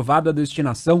havia aprovado a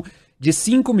destinação de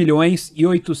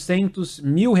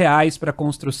R$5.800.000 para a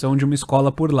construção de uma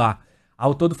escola por lá.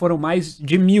 Ao todo foram mais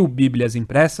de 1.000 bíblias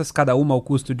impressas, cada uma ao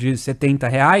custo de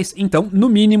R$70, então, no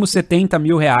mínimo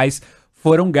R$70.000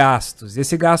 foram gastos.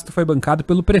 Esse gasto foi bancado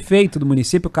pelo prefeito do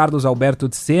município, Carlos Alberto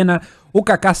de Sena, o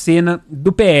Cacá Sena,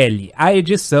 do PL. A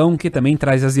edição, que também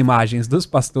traz as imagens dos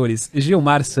pastores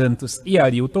Gilmar Santos e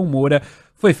Arilton Moura,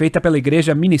 foi feita pela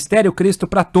Igreja Ministério Cristo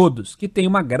para Todos, que tem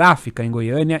uma gráfica em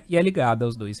Goiânia e é ligada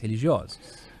aos dois religiosos.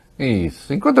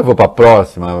 Isso. Enquanto eu vou para a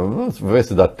próxima, vamos ver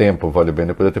se dá tempo, vale bem,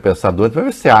 depois de eu ter pensado antes, vai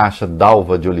ver se você acha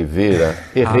Dalva de Oliveira.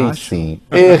 Errei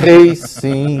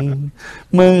sim,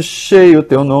 manchei o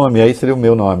teu nome, aí seria o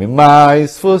meu nome,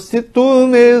 mas fosse tu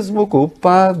mesmo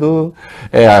culpado.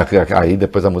 Aí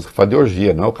depois a música fala de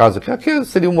orgia, não é o caso aqui. Aqui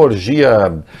seria uma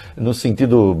orgia no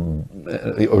sentido,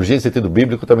 orgia em sentido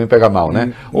bíblico também pega mal,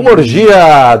 né? Uma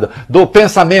orgia do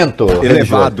pensamento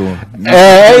elevado.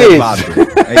 Elevado.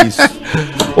 É isso.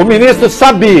 O ministro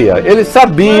sabia, ele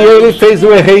fez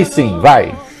o errei sim,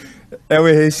 vai. É o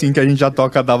errei sim que a gente já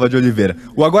toca a Dalva de Oliveira.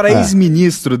 O agora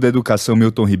ex-ministro da Educação,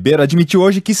 Milton Ribeiro, admitiu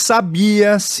hoje que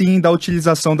sabia sim da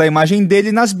utilização da imagem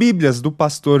dele nas Bíblias do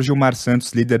pastor Gilmar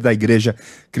Santos, líder da Igreja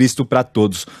Cristo para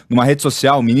Todos. Numa rede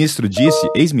social, o ministro disse,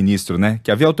 ex-ministro, né,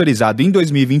 que havia autorizado em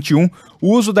 2021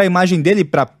 o uso da imagem dele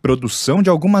para produção de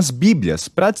algumas Bíblias,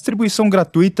 para distribuição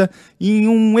gratuita em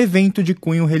um evento de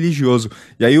cunho religioso.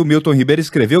 E aí o Milton Ribeiro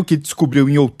escreveu que descobriu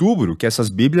em outubro que essas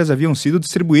Bíblias haviam sido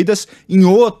distribuídas em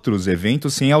outros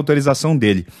eventos sem autorização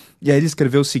dele. E aí ele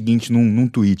escreveu o seguinte num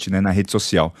tweet, né, na rede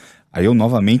social. Aí eu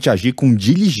novamente agi com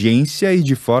diligência e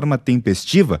de forma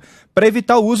tempestiva para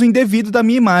evitar o uso indevido da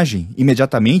minha imagem.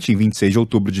 Imediatamente, em 26 de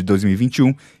outubro de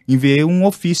 2021, enviei um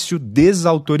ofício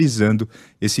desautorizando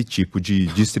esse tipo de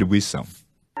distribuição.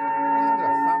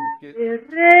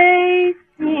 Errei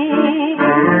sim,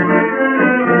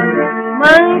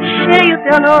 manchei o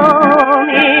teu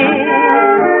nome,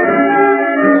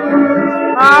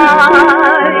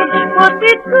 mas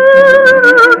fosse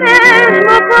tu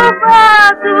mesmo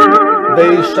culpado.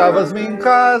 Deixavas-me em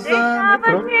casa,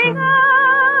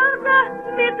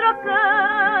 me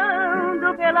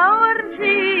trocando pela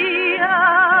orgia,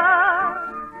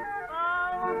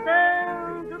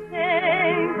 voltando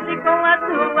sempre com a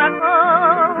tua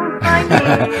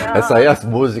companhia. Essa aí é as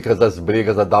músicas das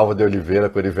brigas da Dalva de Oliveira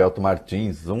com o Erivelto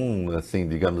Martins, assim,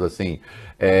 digamos assim,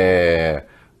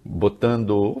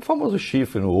 botando o famoso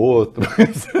chifre no outro.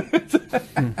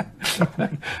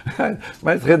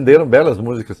 Mas renderam belas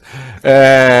músicas.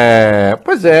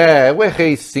 Pois é, eu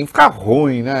errei sim. Fica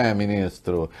ruim, né,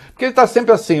 ministro? Porque ele tá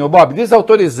sempre assim, ô Bob,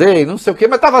 desautorizei, não sei o quê,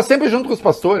 mas tava sempre junto com os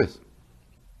pastores.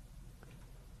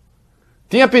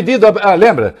 Tinha pedido,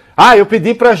 lembra? Eu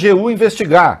pedi pra AGU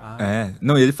investigar.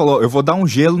 Não, ele falou, eu vou dar um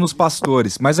gelo nos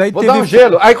pastores, mas aí dar um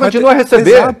gelo, aí continua a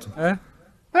receber. Exato.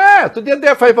 Outro dia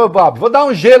eu falei pro Bob, vou dar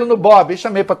um gelo no Bob. E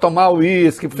chamei pra tomar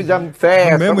uísque, fizemos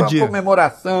festa, mesmo uma dia.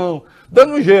 Comemoração,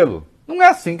 dando um gelo. Não é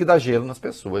assim que dá gelo nas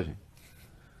pessoas, gente.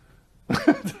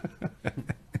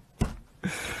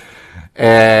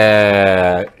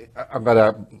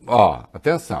 Agora,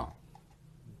 atenção.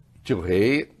 Tio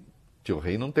Rei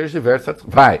não tergiversa.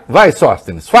 Vai,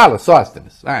 Sóstenes, fala,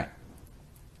 Sóstenes, vai.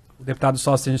 O deputado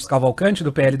Sóstenes Cavalcante,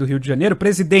 do PL do Rio de Janeiro,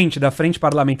 presidente da Frente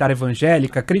Parlamentar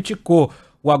Evangélica, criticou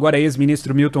o agora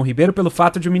ex-ministro Milton Ribeiro pelo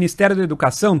fato de o Ministério da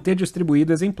Educação ter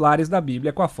distribuído exemplares da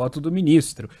Bíblia com a foto do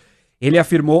ministro. Ele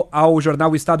afirmou ao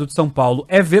jornal O Estado de São Paulo: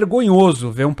 é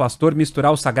vergonhoso ver um pastor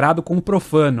misturar o sagrado com o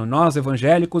profano. Nós,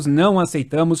 evangélicos, não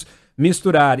aceitamos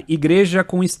misturar igreja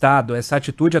com Estado. Essa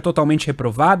atitude é totalmente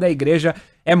reprovada. A igreja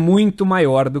é muito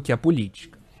maior do que a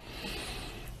política.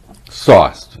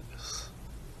 Sóstenes.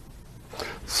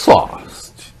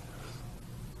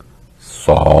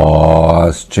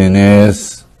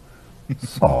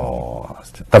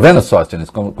 Sóstenes. Tá vendo, Sóstenes?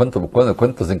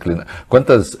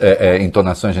 Quantas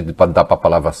entonações a gente pode dar para a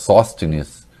palavra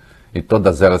Sóstenes e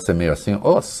todas elas ser meio assim?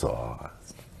 Ô, Sóstenes.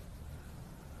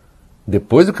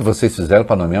 Depois do que vocês fizeram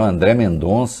para nomear o André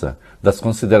Mendonça, das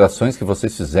considerações que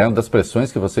vocês fizeram, das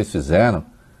pressões que vocês fizeram,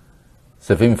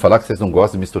 você vem me falar que vocês não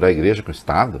gostam de misturar a igreja com o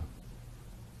Estado?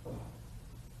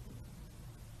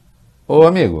 Ô,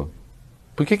 amigo,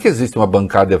 por que existe uma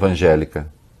bancada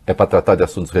evangélica? É para tratar de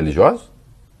assuntos religiosos?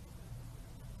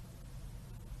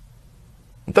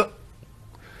 Então,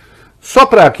 só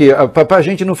para a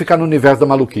gente não ficar no universo da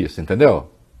maluquice,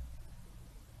 entendeu?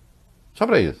 Só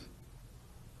para isso.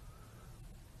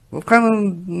 Vou ficar no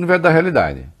universo da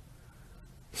realidade.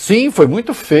 Sim, foi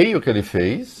muito feio o que ele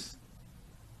fez.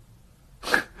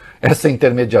 Essa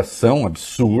intermediação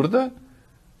absurda,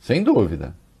 sem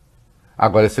dúvida.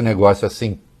 Agora, esse negócio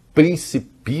assim,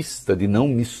 principista, de não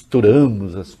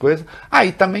misturamos as coisas,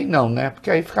 aí também não, né? Porque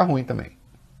aí fica ruim também.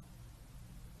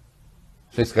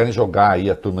 Vocês querem jogar aí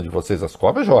a turma de vocês as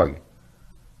cobras, jogue.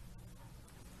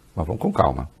 Mas vamos com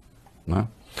calma, né?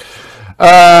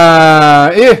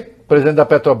 E o presidente da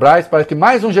Petrobras, parece que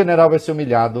mais um general vai ser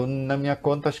humilhado. Na minha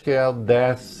conta, acho que é o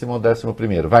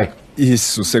 11º. Vai.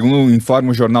 Isso, segundo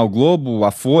informa o Jornal Globo,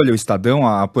 a Folha, o Estadão,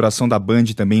 a apuração da Band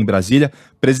também em Brasília,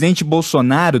 o presidente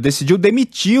Bolsonaro decidiu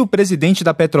demitir o presidente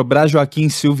da Petrobras, Joaquim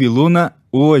Silvio Luna,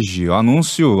 hoje. O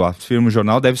anúncio, afirma o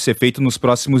jornal, deve ser feito nos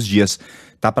próximos dias.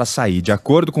 Tá para sair. De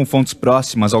acordo com fontes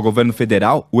próximas ao governo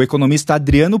federal, o economista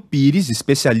Adriano Pires,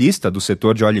 especialista do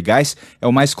setor de óleo e gás, é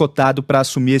o mais cotado para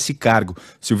assumir esse cargo.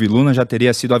 Silvio Luna já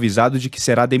teria sido avisado de que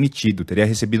será demitido, teria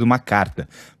recebido uma carta.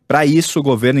 Para isso, o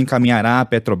governo encaminhará à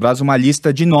Petrobras uma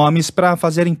lista de nomes para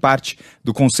fazerem parte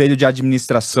do Conselho de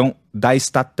Administração da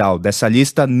estatal. Dessa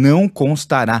lista não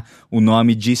constará o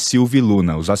nome de Silvio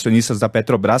Luna. Os acionistas da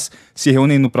Petrobras se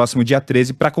reúnem no próximo dia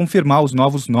 13 para confirmar os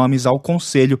novos nomes ao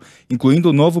Conselho,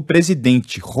 incluindo o novo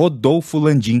presidente, Rodolfo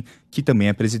Landim, que também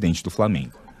é presidente do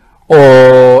Flamengo.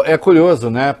 É curioso,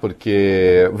 né?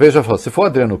 Porque, veja só, se for o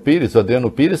Adriano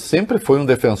Pires sempre foi um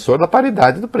defensor da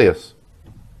paridade do preço.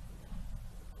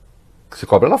 Que se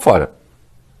cobra lá fora.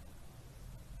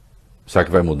 Será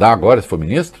que vai mudar agora se for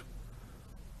ministro?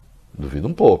 Duvido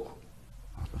um pouco.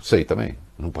 Não sei também.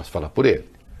 Não posso falar por ele.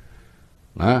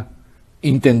 Né?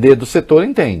 Entender do setor,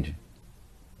 entende.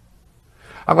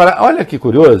 Agora, olha que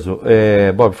curioso,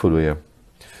 Bob Furuia.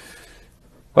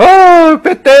 Oh,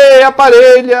 PT,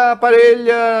 aparelha,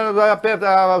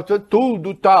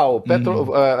 tudo tal.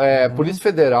 Polícia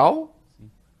Federal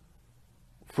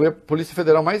foi a Polícia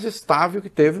Federal mais estável que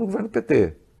teve no governo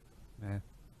PT.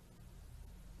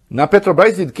 Na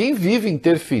Petrobras, quem vive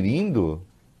interferindo,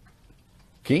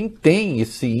 quem tem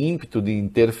esse ímpeto de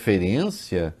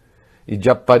interferência e de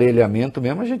aparelhamento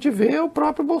mesmo, a gente vê é o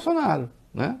próprio Bolsonaro,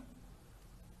 né?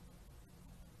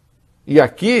 E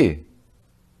aqui,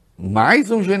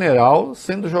 mais um general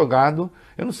sendo jogado.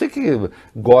 Eu não sei que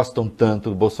gostam tanto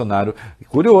do Bolsonaro.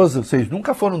 Curioso, vocês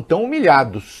nunca foram tão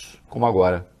humilhados como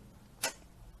agora.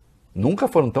 Nunca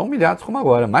foram tão humilhados como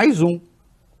agora. Mais um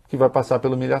que vai passar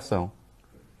pela humilhação.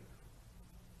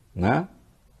 Né?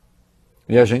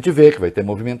 E a gente vê que vai ter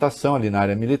movimentação ali na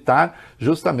área militar,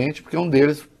 justamente porque um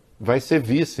deles vai ser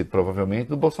vice, provavelmente,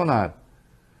 do Bolsonaro.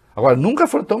 Agora, nunca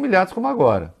foram tão humilhados como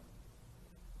agora.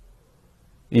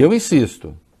 E eu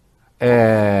insisto,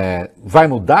 vai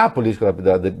mudar a política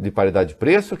de paridade de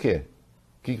preço? O quê?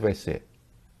 O que vai ser?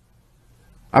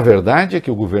 A verdade é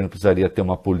que o governo precisaria ter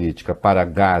uma política para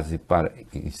gás e para,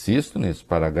 insisto nisso,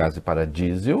 para gás e para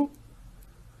diesel,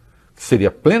 que seria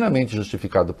plenamente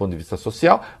justificado do ponto de vista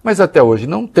social, mas até hoje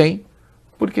não tem,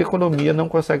 porque a economia não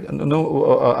consegue,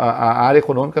 a área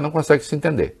econômica não consegue se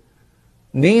entender,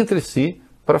 nem entre si,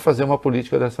 para fazer uma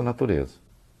política dessa natureza.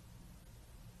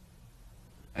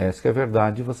 Essa que é a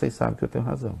verdade e vocês sabem que eu tenho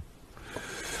razão.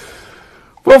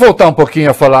 Vou voltar um pouquinho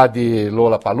a falar de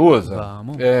Lollapalooza,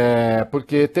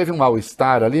 porque teve um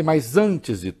mal-estar ali, mas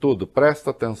antes de tudo, presta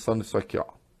atenção nisso aqui, ó.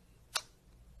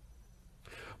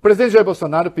 O presidente Jair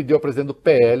Bolsonaro pediu ao presidente do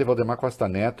PL, Valdemar Costa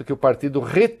Neto, que o partido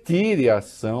retire a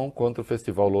ação contra o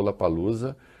festival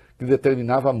Lollapalooza, que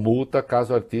determinava multa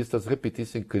caso artistas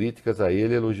repetissem críticas a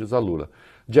ele e elogios a Lula.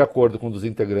 De acordo com um dos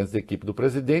integrantes da equipe do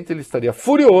presidente, ele estaria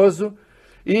furioso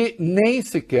e nem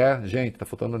sequer, gente, tá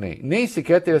faltando nem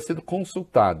sequer teria sido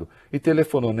consultado. E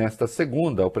telefonou nesta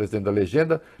segunda ao presidente da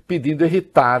legenda, pedindo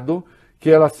irritado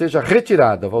que ela seja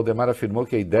retirada. Valdemar afirmou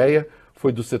que a ideia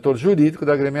foi do setor jurídico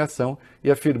da agremiação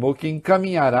e afirmou que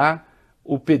encaminhará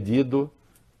o pedido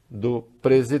do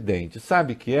presidente.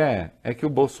 Sabe o que é? É que o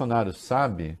Bolsonaro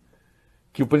sabe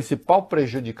que o principal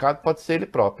prejudicado pode ser ele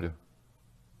próprio.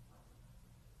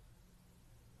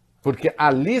 Porque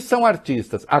ali são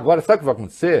artistas. Agora, sabe o que vai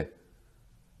acontecer?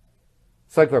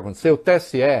 Sabe o que vai acontecer? O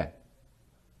TSE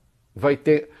vai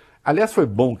ter... Aliás, foi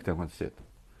bom que tenha acontecido.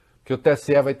 Porque o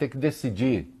TSE vai ter que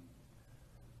decidir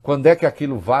quando é que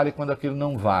aquilo vale e quando aquilo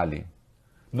não vale.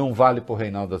 Não vale para o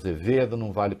Reinaldo Azevedo,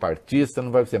 não vale para artista,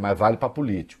 não vai ser, mas vale para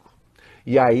político.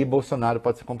 E aí Bolsonaro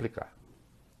pode se complicar.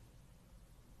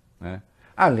 Né?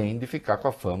 Além de ficar com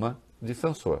a fama de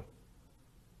censor.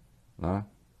 Né?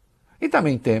 E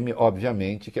também teme,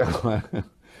 obviamente, que agora...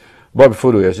 Bob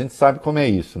Furui, a gente sabe como é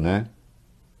isso, né?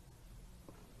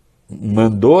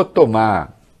 Mandou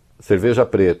tomar cerveja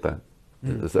preta.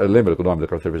 Lembra o nome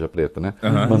daquela cerveja preta, né?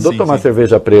 Mandou tomar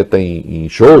cerveja preta em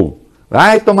show.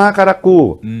 Vai tomar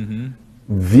caracu.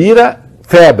 Vira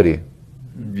febre.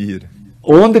 Vira.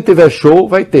 Onde tiver show,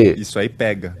 vai ter. Isso aí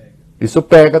pega. Isso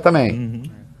pega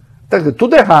também.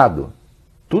 Tudo errado.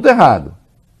 Tudo errado.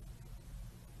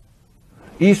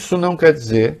 Isso não quer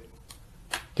dizer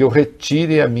que eu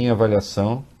retire a minha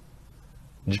avaliação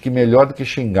de que melhor do que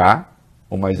xingar,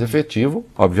 o mais efetivo,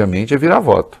 obviamente, é virar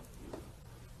voto.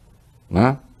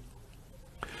 Né?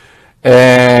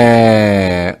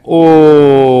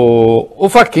 O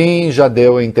Fachin já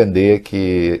deu a entender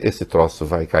que esse troço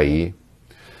vai cair.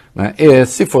 Né?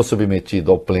 Se for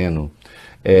submetido ao pleno,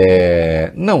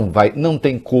 não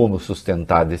tem como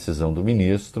sustentar a decisão do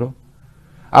ministro.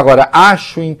 Agora,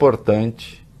 acho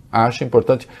importante,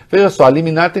 veja só, a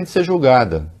liminar tem que ser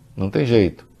julgada, não tem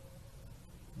jeito.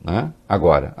 Né?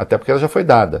 Agora, até porque ela já foi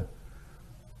dada.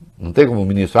 Não tem como o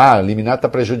ministro, a liminar está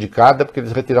prejudicada porque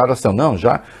eles retiraram a ação. Não,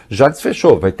 já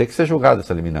desfechou, vai ter que ser julgada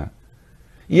essa liminar.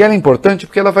 E ela é importante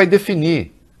porque ela vai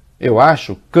definir, eu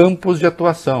acho, campos de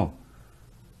atuação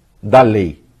da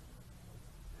lei.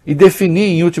 E definir,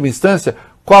 em última instância,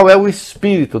 qual é o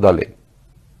espírito da lei.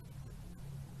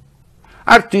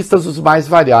 Artistas os mais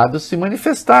variados se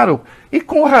manifestaram, e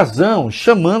com razão,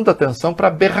 chamando a atenção para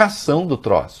a aberração do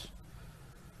troço.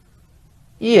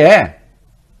 E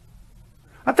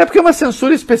até porque é uma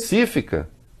censura específica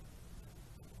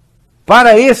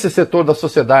para esse setor da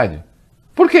sociedade.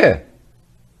 Por quê?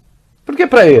 Por que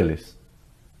para eles?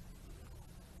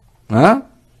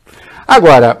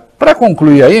 Agora, para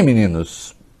concluir aí,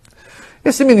 meninos,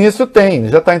 esse ministro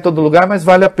já está em todo lugar, mas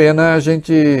vale a pena a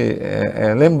gente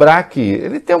lembrar que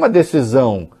ele tem uma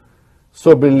decisão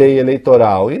sobre lei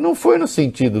eleitoral, e não foi no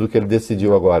sentido do que ele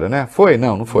decidiu agora, né? Foi?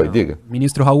 Não foi, não. Diga. O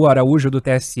ministro Raul Araújo do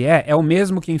TSE é o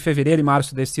mesmo que em fevereiro e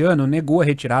março desse ano negou a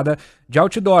retirada de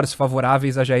outdoors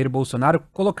favoráveis a Jair Bolsonaro,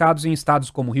 colocados em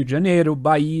estados como Rio de Janeiro,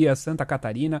 Bahia, Santa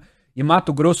Catarina e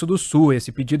Mato Grosso do Sul.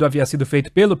 Esse pedido havia sido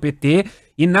feito pelo PT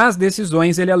e nas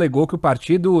decisões ele alegou que o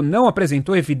partido não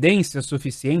apresentou evidências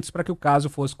suficientes para que o caso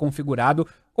fosse configurado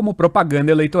como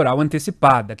propaganda eleitoral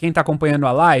antecipada. Quem está acompanhando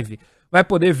a live vai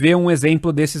poder ver um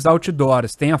exemplo desses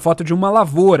outdoors. Tem a foto de uma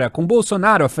lavoura com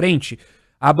Bolsonaro à frente,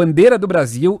 a bandeira do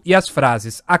Brasil e as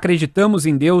frases "Acreditamos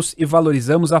em Deus e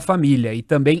valorizamos a família" e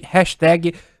também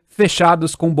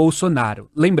 #fechados com Bolsonaro.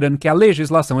 Lembrando que a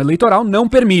legislação eleitoral não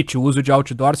permite o uso de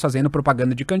outdoors fazendo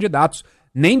propaganda de candidatos,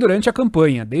 nem durante a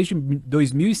campanha. Desde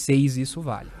 2006 isso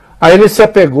vale. Aí ele se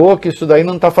apegou que isso daí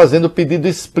não está fazendo pedido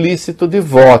explícito de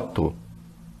voto.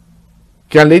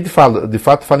 Que a lei de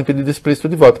fato fala em pedido explícito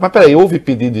de voto. Mas peraí, houve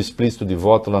pedido explícito de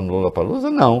voto lá no Lollapalooza?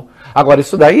 Não. Agora,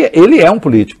 isso daí, ele é um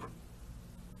político.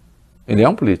 Ele é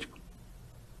um político.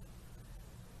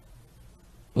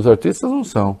 Os artistas não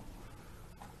são.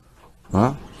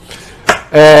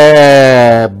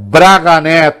 Braga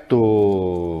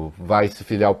Neto vai se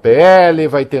filiar ao PL,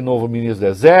 vai ter novo ministro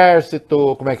do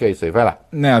Exército, como é que é isso aí? Vai lá.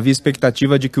 Havia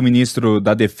expectativa de que o ministro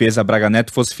da Defesa, Braga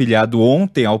Neto, fosse filiado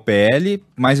ontem ao PL,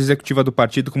 mas a executiva do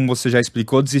partido, como você já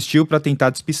explicou, desistiu para tentar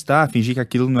despistar, fingir que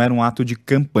aquilo não era um ato de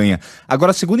campanha.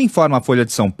 Agora, segundo informa a Folha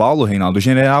de São Paulo, Reinaldo, o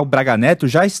general Braga Neto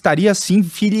já estaria sim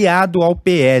filiado ao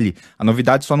PL. A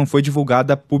novidade só não foi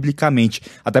divulgada publicamente,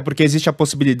 até porque existe a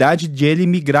possibilidade de ele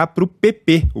migrar para o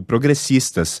PP, o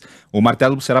Progressistas. O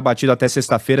martelo será batido até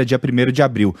sexta-feira, dia 1º de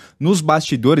abril. Nos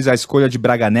bastidores, a escolha de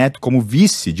Braga Neto como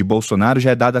vice de Bolsonaro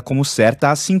já é dada como certa,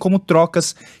 assim como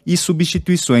trocas e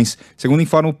substituições. Segundo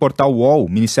informa o portal UOL, o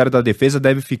Ministério da Defesa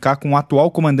deve ficar com o atual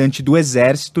comandante do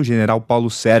Exército, general Paulo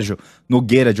Sérgio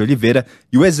Nogueira de Oliveira,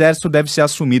 e o Exército deve ser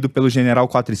assumido pelo general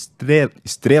 4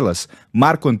 estrelas,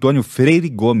 Marco Antônio Freire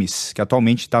Gomes, que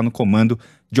atualmente está no comando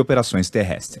de operações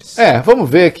terrestres. Vamos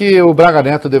ver que o Braga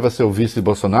Neto deva ser o vice de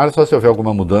Bolsonaro, só se houver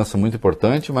alguma mudança muito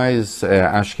importante, mas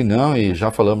acho que não, e já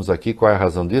falamos aqui qual é a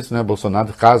razão disso, né?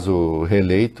 Bolsonaro, caso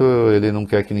reeleito, ele não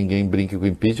quer que ninguém brinque com o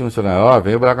impeachment,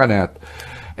 vem o Braga Neto.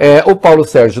 O Paulo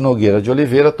Sérgio Nogueira de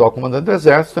Oliveira, atual comandante do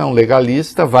Exército, é um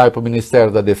legalista, vai para o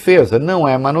Ministério da Defesa, não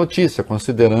é má notícia,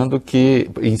 considerando que,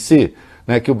 em si,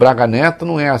 né, que o Braga Neto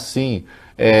não é assim,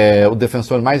 o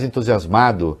defensor mais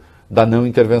entusiasmado da não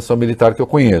intervenção militar que eu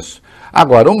conheço.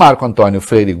 Agora, o Marco Antônio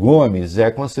Freire Gomes é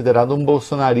considerado um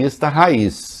bolsonarista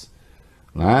raiz,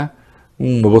 né?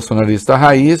 Um bolsonarista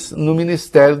raiz no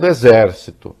Ministério do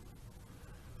Exército,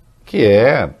 que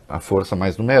é a força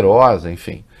mais numerosa,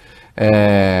 enfim.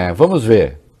 Vamos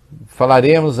ver,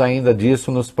 falaremos ainda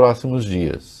disso nos próximos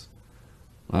dias,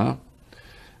 né?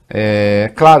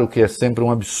 Claro que é sempre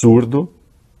um absurdo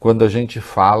quando a gente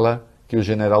fala que o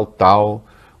general tal,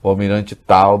 o almirante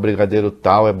tal, o brigadeiro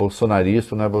tal é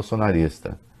bolsonarista ou não é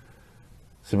bolsonarista.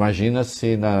 Você imagina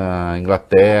se na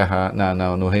Inglaterra,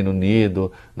 no Reino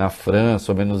Unido, na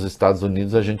França ou mesmo nos Estados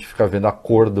Unidos a gente fica vendo a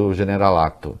cor do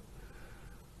generalato,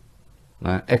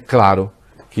 né? É claro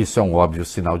que isso é um óbvio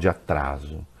sinal de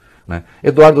atraso, né?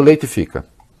 Eduardo Leite fica.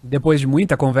 Depois de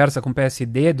muita conversa com o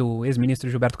PSD do ex-ministro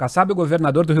Gilberto Kassab, o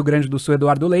governador do Rio Grande do Sul,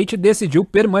 Eduardo Leite, decidiu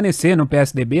permanecer no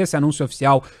PSDB. Esse anúncio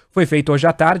oficial foi feito hoje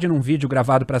à tarde num vídeo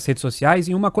gravado para as redes sociais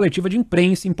em uma coletiva de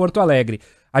imprensa em Porto Alegre.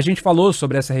 A gente falou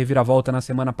sobre essa reviravolta na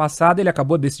semana passada, ele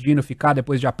acabou decidindo ficar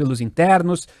depois de apelos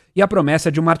internos e a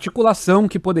promessa de uma articulação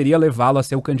que poderia levá-lo a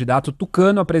ser o candidato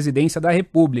tucano à presidência da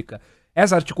República.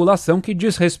 Essa articulação que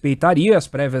desrespeitaria as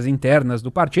prévias internas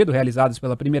do partido realizadas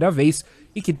pela primeira vez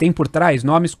e que tem por trás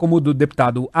nomes como o do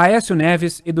deputado Aécio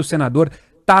Neves e do senador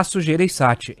Tasso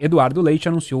Gereissati. Eduardo Leite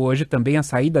anunciou hoje também a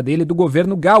saída dele do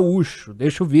governo gaúcho,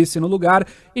 deixa o vice no lugar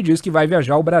e diz que vai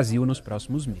viajar ao Brasil nos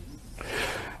próximos meses.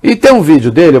 E tem um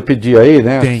vídeo dele, eu pedi aí,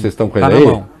 né? Tem, vocês estão com tá ele aí?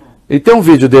 na mão. E tem um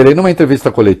vídeo dele aí numa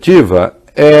entrevista coletiva.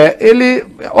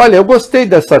 Olha, eu gostei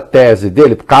dessa tese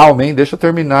dele, calma, hein, deixa eu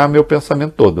terminar meu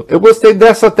pensamento todo. Eu gostei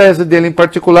dessa tese dele em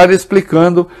particular,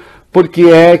 explicando por que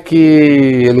é que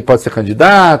ele pode ser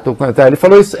candidato. Ele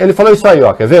falou isso aí,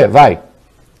 ó, quer ver? Vai.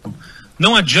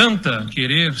 Não adianta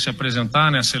querer se apresentar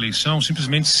nessa eleição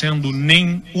simplesmente sendo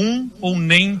nem um, ou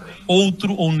nem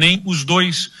outro, ou nem os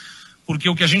dois, porque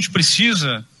o que a gente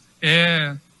precisa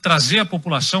é trazer a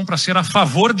população para ser a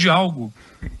favor de algo.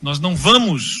 Nós não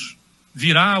vamos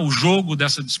virar o jogo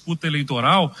dessa disputa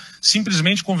eleitoral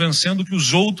simplesmente convencendo que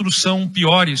os outros são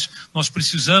piores. Nós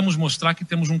precisamos mostrar que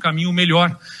temos um caminho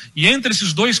melhor. E entre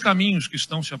esses dois caminhos que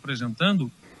estão se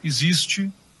apresentando, existe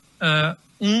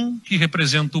um que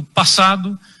representa o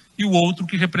passado e o outro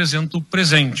que representa o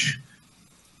presente.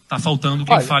 Está faltando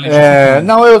quem fale de futuro.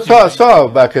 Não, eu só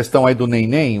a questão aí do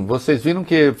nem, vocês viram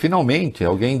que finalmente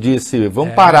alguém disse,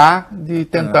 vamos parar de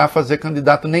tentar fazer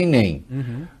candidato nem.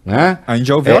 Uhum. Né? A gente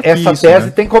já ouviu aqui essa isso, tese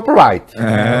né? tem copyright.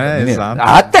 Exato.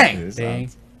 Ah, tem.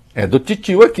 É do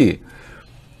titio aqui.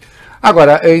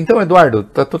 Agora, então, Eduardo,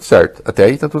 tá tudo certo. Até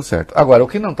aí tá tudo certo. Agora, o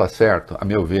que não tá certo, a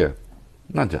meu ver,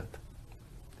 não adianta.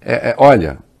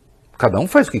 Olha, cada um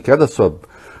faz o que quer da sua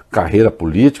carreira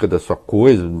política, da sua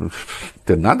coisa, não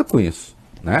tem nada com isso,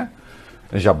 né?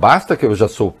 Já basta que eu já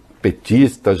sou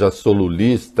petista, já sou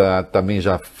lulista, também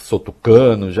já sou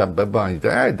tucano,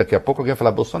 daqui a pouco alguém vai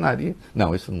falar bolsonarista.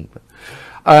 Não, isso não.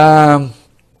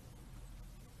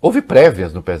 Houve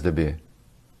prévias no PSDB.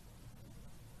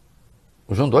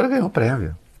 O João Dória ganhou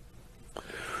prévia.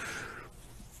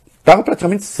 Estava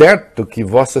praticamente certo que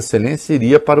Vossa Excelência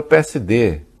iria para o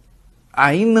PSD.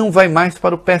 Aí não vai mais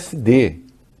para o PSD.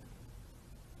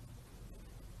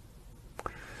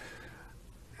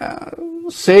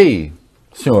 Não sei,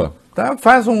 senhor. Tá,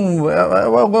 faz um.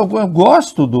 Eu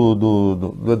gosto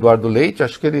do Eduardo Leite,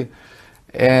 acho que ele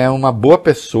é uma boa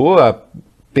pessoa,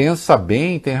 pensa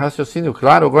bem, tem raciocínio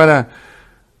claro. Agora,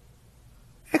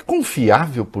 é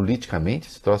confiável politicamente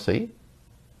esse troço aí?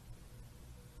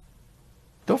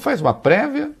 Então faz uma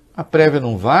prévia, a prévia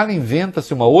não vale,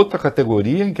 inventa-se uma outra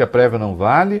categoria em que a prévia não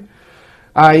vale.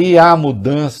 Aí há a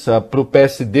mudança para o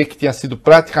PSD que tinha sido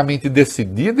praticamente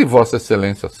decidida, e Vossa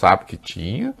Excelência sabe que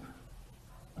tinha.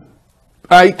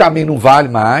 Aí também não vale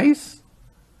mais.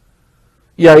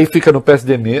 E aí fica no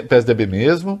PSDB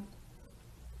mesmo.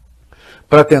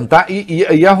 Para tentar,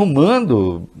 e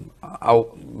arrumando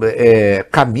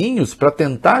caminhos para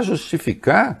tentar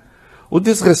justificar o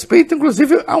desrespeito,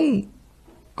 inclusive,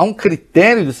 a um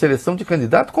critério de seleção de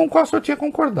candidato com o qual o senhor tinha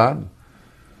concordado.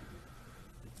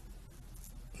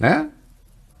 Né?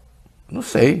 Não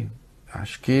sei.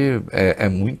 Acho que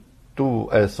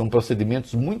são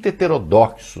procedimentos muito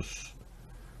heterodoxos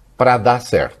para dar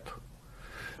certo.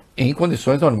 Em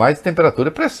condições normais de temperatura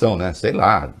e pressão, né? Sei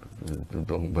lá.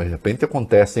 De repente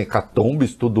acontecem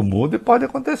hecatombes, tudo muda e pode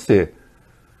acontecer.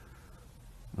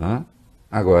 Né?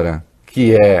 Agora,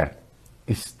 que é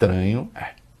estranho,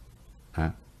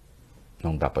 né?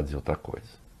 Não dá para dizer outra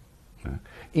coisa. né?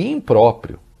 E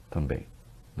impróprio também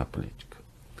na política.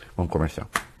 Vamos comercial.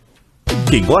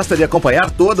 Quem gosta de acompanhar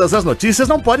todas as notícias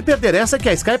não pode perder essa que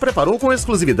a Sky preparou com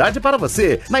exclusividade para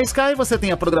você. Na Sky você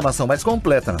tem a programação mais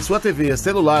completa na sua TV,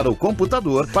 celular ou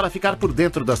computador para ficar por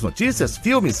dentro das notícias,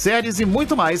 filmes, séries e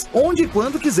muito mais, onde e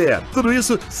quando quiser. Tudo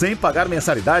isso sem pagar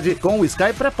mensalidade com o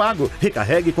Sky pré-pago.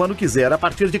 Recarregue quando quiser a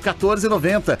partir de R$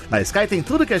 14,90. Na Sky tem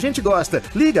tudo que a gente gosta.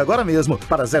 Ligue agora mesmo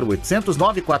para 0800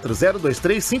 940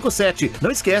 2357.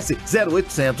 Não esquece,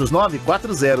 0800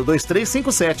 940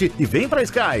 2357 e vem pra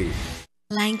Sky.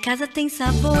 Lá em casa tem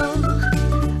sabor.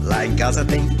 Lá em casa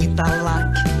tem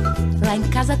Italac. Lá em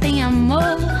casa tem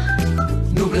amor.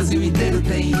 No Brasil inteiro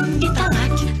tem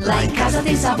Italac. Lá em casa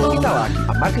tem sabor. Italac,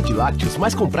 a marca de lácteos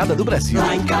mais comprada do Brasil.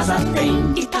 Lá em casa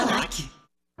tem Italac.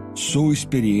 Sou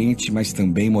experiente, mas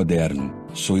também moderno.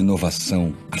 Sou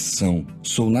inovação, ação.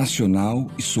 Sou nacional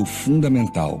e sou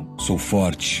fundamental. Sou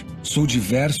forte. Sou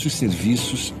diversos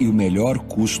serviços e o melhor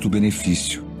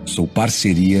custo-benefício. Sou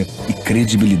parceria e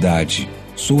credibilidade.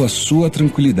 Sou a sua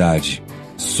tranquilidade.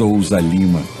 Souza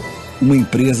Lima, uma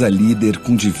empresa líder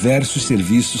com diversos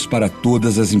serviços para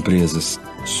todas as empresas.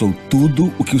 Sou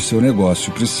tudo o que o seu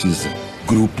negócio precisa.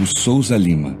 Grupo Souza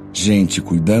Lima. Gente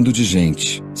cuidando de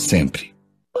gente, sempre.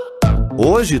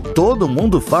 Hoje todo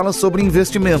mundo fala sobre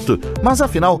investimento, mas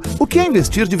afinal, o que é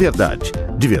investir de verdade?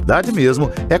 De verdade mesmo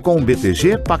é com o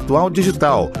BTG Pactual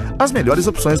Digital. As melhores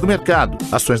opções do mercado,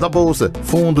 ações na bolsa,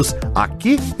 fundos,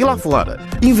 aqui e lá fora.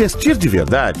 Investir de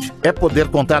verdade é poder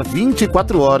contar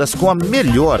 24 horas com a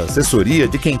melhor assessoria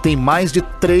de quem tem mais de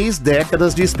 3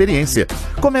 décadas de experiência.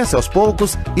 Comece aos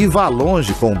poucos e vá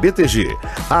longe com o BTG.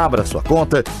 Abra sua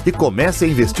conta e comece a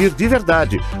investir de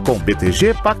verdade com o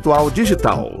BTG Pactual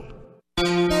Digital.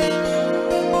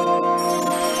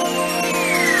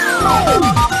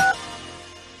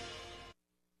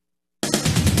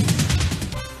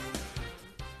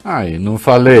 Aí, não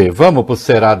falei? Vamos pro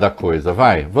Será da Coisa,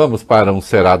 vai. Vamos para um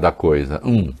Será da Coisa.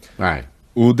 Vai.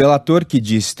 O delator que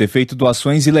disse ter feito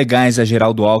doações ilegais a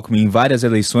Geraldo Alckmin em várias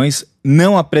eleições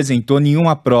não apresentou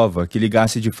nenhuma prova que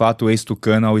ligasse de fato o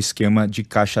ex-tucano ao esquema de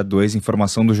Caixa 2,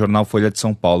 informação do jornal Folha de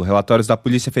São Paulo. Relatórios da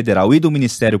Polícia Federal e do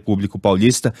Ministério Público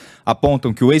Paulista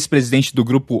apontam que o ex-presidente do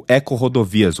grupo Eco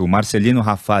Rodovias, o Marcelino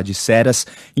Rafá de Ceras,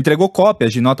 entregou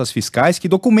cópias de notas fiscais que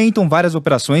documentam várias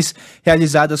operações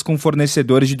realizadas com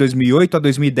fornecedores de 2008 a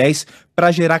 2010 para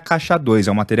gerar Caixa 2.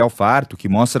 É um material farto que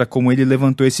mostra como ele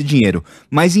levantou esse dinheiro.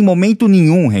 Mas em momento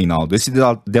nenhum, Reinaldo, esse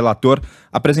delator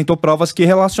apresentou provas que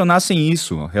relacionassem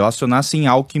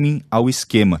Alckmin ao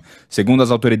esquema. Segundo as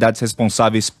autoridades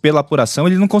responsáveis pela apuração,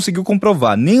 ele não conseguiu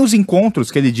comprovar nem os encontros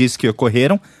que ele disse que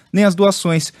ocorreram, nem as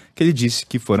doações que ele disse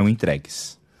que foram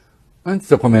entregues. Antes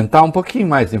de eu comentar, um pouquinho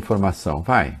mais de informação,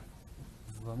 vai.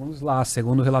 Vamos lá,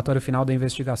 segundo o relatório final da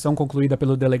investigação concluída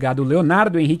pelo delegado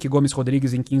Leonardo Henrique Gomes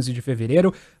Rodrigues em 15 de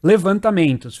fevereiro,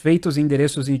 levantamentos feitos em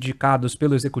endereços indicados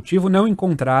pelo executivo não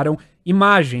encontraram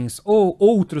imagens ou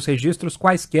outros registros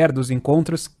quaisquer dos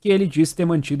encontros que ele disse ter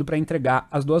mantido para entregar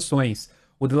as doações.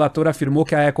 O delator afirmou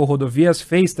que a Eco Rodovias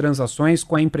fez transações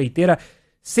com a empreiteira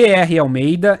CR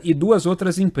Almeida e 2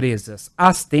 outras empresas,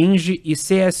 Astenge e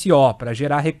CSO, para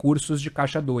gerar recursos de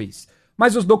Caixa 2.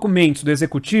 Mas os documentos do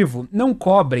executivo não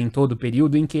cobrem todo o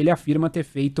período em que ele afirma ter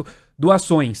feito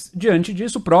doações. Diante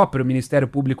disso, o próprio Ministério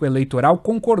Público Eleitoral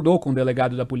concordou com o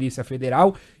delegado da Polícia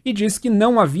Federal e disse que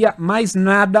não havia mais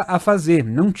nada a fazer,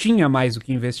 não tinha mais o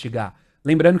que investigar.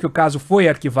 Lembrando que o caso foi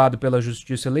arquivado pela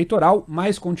Justiça Eleitoral,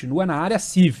 mas continua na área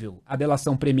civil. A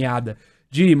delação premiada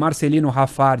de Marcelino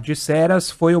Rafá de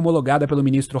Ceras foi homologada pelo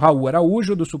ministro Raul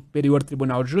Araújo, do Superior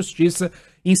Tribunal de Justiça,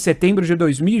 em setembro de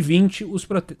 2020.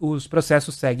 Os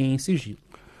processos seguem em sigilo.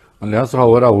 Aliás, o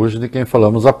Raul Araújo, de quem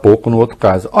falamos há pouco no outro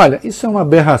caso. Olha, isso é uma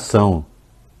aberração.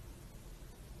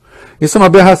 Isso é uma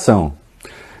aberração.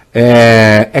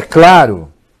 É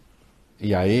claro,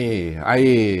 e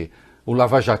aí o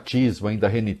lavajatismo ainda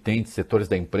renitente, setores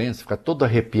da imprensa, fica todo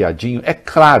arrepiadinho. É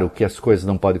claro que as coisas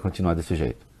não podem continuar desse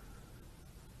jeito.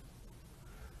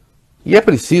 E é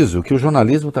preciso que o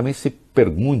jornalismo também se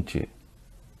pergunte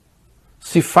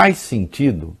se faz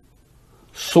sentido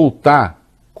soltar,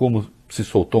 como se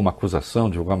soltou uma acusação,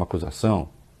 divulgar uma acusação,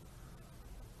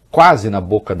 quase na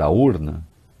boca da urna,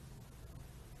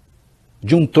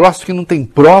 de um troço que não tem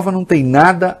prova, não tem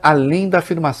nada além da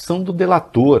afirmação do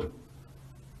delator.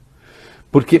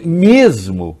 Porque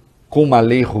mesmo com uma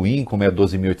lei ruim, como é a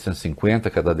 12.850,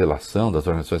 que é da delação, das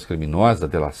organizações criminosas, da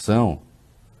delação,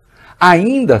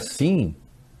 ainda assim,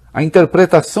 a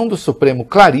interpretação do Supremo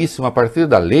claríssima a partir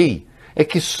da lei é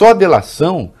que só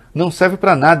delação não serve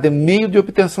para nada, é meio de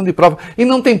obtenção de prova. E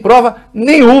não tem prova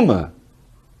nenhuma.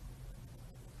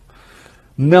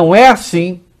 Não é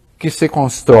assim que se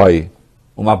constrói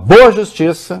uma boa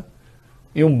justiça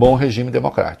e um bom regime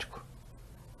democrático.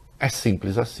 É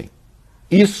simples assim.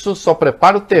 Isso só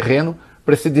prepara o terreno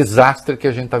para esse desastre que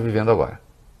a gente está vivendo agora.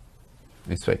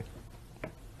 Isso aí.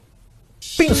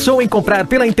 Pensou em comprar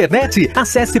pela internet?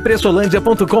 Acesse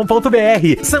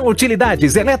pressolândia.com.br. São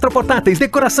utilidades, eletroportáteis,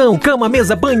 decoração, cama,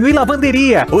 mesa, banho e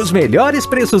lavanderia. Os melhores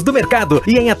preços do mercado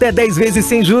e em até 10 vezes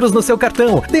sem juros no seu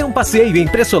cartão. Dê um passeio em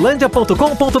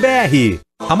pressolândia.com.br.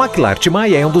 A McLart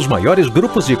Maia é um dos maiores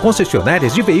grupos de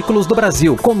concessionárias de veículos do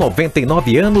Brasil, com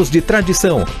 99 anos de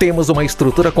tradição. Temos uma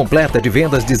estrutura completa de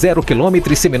vendas de 0 km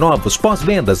e seminovos,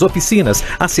 pós-vendas, oficinas,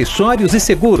 acessórios e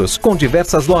seguros, com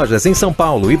diversas lojas em São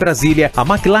Paulo e Brasília. A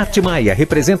McLart Maia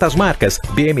representa as marcas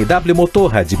BMW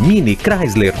Motorrad, Mini,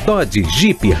 Chrysler, Dodge,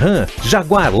 Jeep, Ram,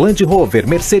 Jaguar, Land Rover,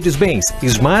 Mercedes-Benz,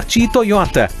 Smart e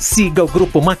Toyota. Siga o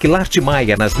grupo McLart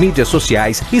Maia nas mídias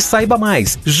sociais e saiba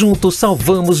mais. Juntos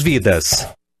salvamos vidas.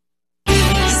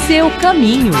 Seu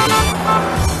caminho.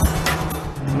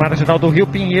 Marginal do Rio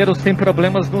Pinheiro sem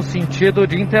problemas no sentido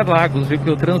de Interlagos, viu que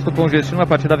o trânsito congestiona a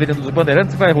partir da Avenida dos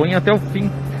Bandeirantes vai ruim até o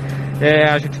fim.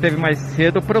 A gente teve mais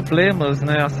cedo problemas,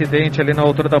 né? Acidente ali na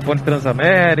altura da Ponte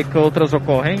Transamérica, outras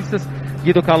ocorrências.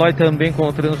 Guido Calói também com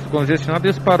o trânsito congestionado,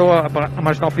 disparou a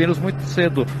Marginal Pinheiros muito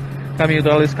cedo. Caminho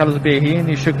da Luiz Carlos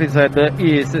Berrini, Chico Zeda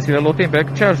e Cecília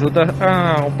Lotenberg te ajuda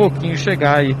a um pouquinho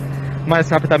chegar aí mais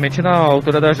rapidamente na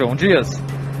altura da João Dias.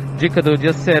 Dica do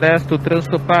dia: Seresto, o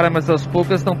trânsito para, mas as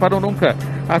pulgas não param nunca.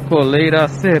 A coleira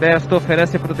Seresto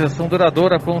oferece proteção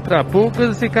duradoura contra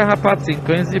pulgas e carrapatos em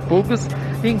cães e pulgas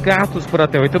em gatos por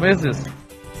até 8 meses.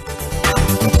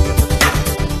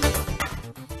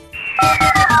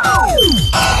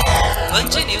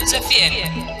 Band News FM.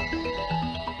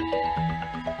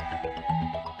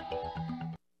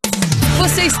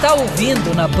 Você está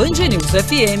ouvindo na Band News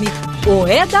FM o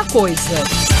É da Coisa.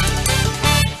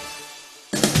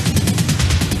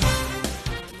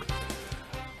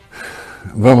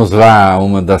 Vamos lá,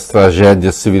 uma das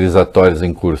tragédias civilizatórias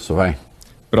em curso, vai.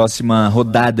 Próxima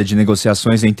rodada de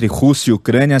negociações entre Rússia e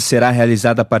Ucrânia será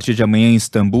realizada a partir de amanhã em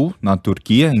Istambul, na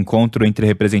Turquia. Encontro entre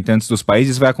representantes dos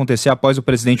países vai acontecer após o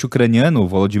presidente ucraniano,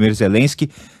 Volodymyr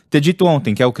Zelensky, ter dito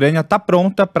ontem que a Ucrânia está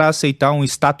pronta para aceitar um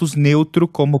status neutro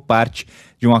como parte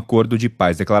de um acordo de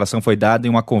paz. A declaração foi dada em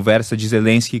uma conversa de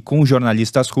Zelensky com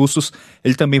jornalistas russos.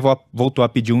 Ele também voltou a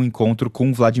pedir um encontro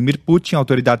com Vladimir Putin.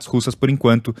 Autoridades russas, por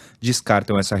enquanto,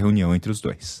 descartam essa reunião entre os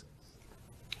dois.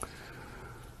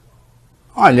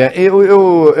 Olha,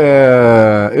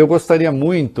 eu gostaria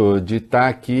muito de estar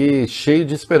aqui cheio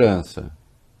de esperança.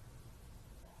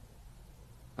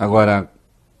 Agora,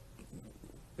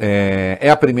 é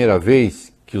a primeira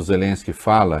vez que o Zelensky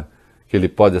fala que ele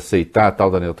pode aceitar a tal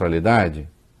da neutralidade?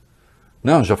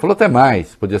 Não, já falou até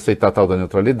mais. Podia aceitar a tal da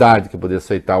neutralidade, que podia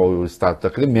aceitar o status da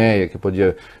Crimeia, que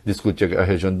podia discutir a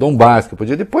região de Donbass, que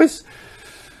podia depois...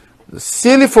 Se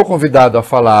ele for convidado a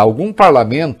falar a algum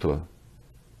parlamento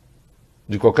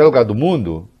de qualquer lugar do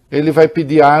mundo, ele vai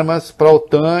pedir armas para a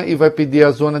OTAN e vai pedir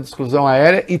a zona de exclusão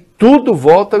aérea e tudo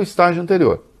volta ao estágio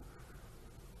anterior.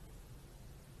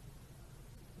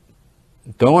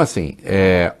 Então, assim,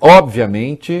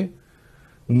 obviamente,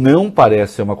 não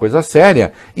parece ser uma coisa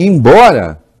séria,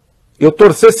 embora eu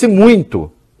torcesse muito,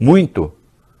 muito,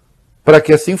 para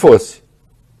que assim fosse.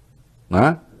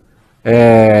 Né?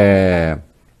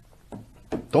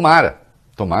 Tomara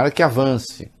que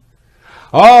avance.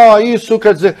 Isso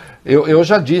quer dizer... Eu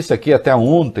já disse aqui até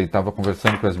ontem, estava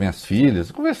conversando com as minhas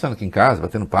filhas, conversando aqui em casa,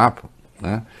 batendo papo,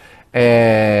 né?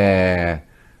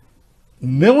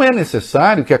 Não é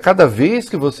necessário que a cada vez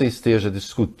que você esteja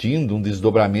discutindo um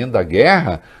desdobramento da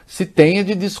guerra, se tenha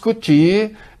de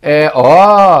discutir,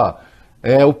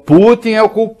 o Putin é o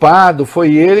culpado,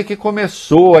 foi ele que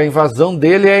começou, a invasão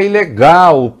dele é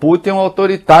ilegal, o Putin é um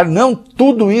autoritário. Não,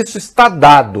 tudo isso está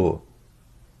dado.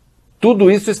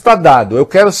 Tudo isso está dado. Eu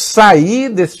quero sair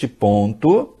deste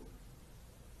ponto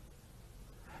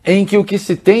em que o que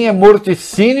se tem é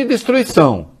morticínio e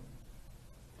destruição,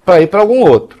 para ir para algum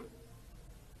outro.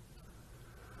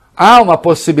 Há uma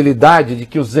possibilidade de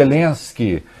que o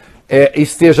Zelensky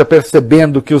esteja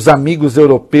percebendo que os amigos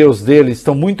europeus dele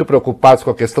estão muito preocupados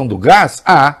com a questão do gás?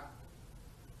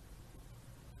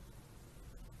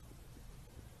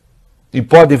 E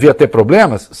pode vir a ter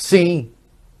problemas? Sim.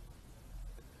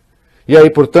 E aí,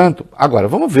 portanto, agora,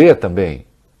 vamos ver também.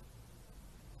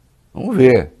 Vamos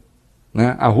ver.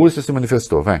 Né? A Rússia se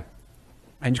manifestou, vai.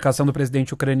 A indicação do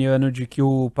presidente ucraniano de que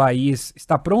o país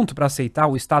está pronto para aceitar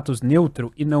o status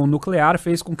neutro e não nuclear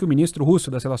fez com que o ministro russo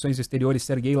das Relações Exteriores,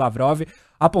 Sergei Lavrov,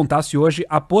 apontasse hoje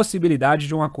a possibilidade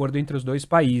de um acordo entre os dois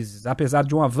países. Apesar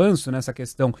de um avanço nessa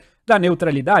questão da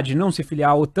neutralidade, não se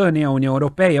filiar à OTAN nem à União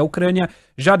Europeia, a Ucrânia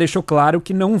já deixou claro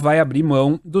que não vai abrir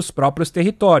mão dos próprios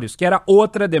territórios, que era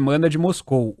outra demanda de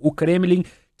Moscou. O Kremlin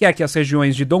quer que as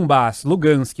regiões de Donbass,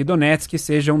 Lugansk e Donetsk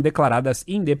sejam declaradas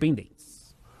independentes.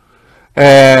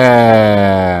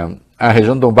 A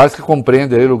região do Donbass que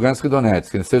compreende aí Lugansk e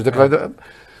Donetsk, que seja declarada...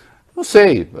 Não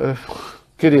sei,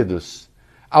 queridos,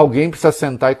 alguém precisa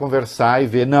sentar e conversar e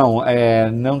ver,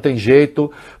 não tem jeito,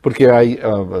 porque aí,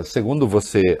 segundo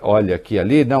você olha aqui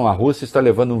ali, não, a Rússia está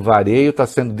levando um vareio, está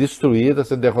sendo destruída,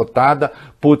 está sendo derrotada,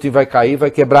 Putin vai cair, vai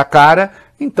quebrar a cara,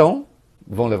 então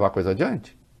vão levar a coisa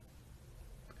adiante.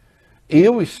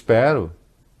 Eu espero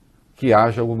que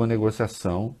haja alguma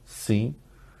negociação, sim,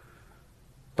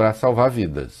 para salvar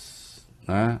vidas.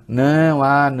 Né?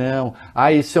 Não,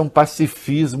 isso é um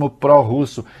pacifismo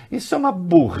pró-russo. Isso é uma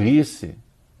burrice.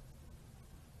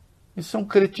 Isso é um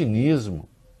cretinismo.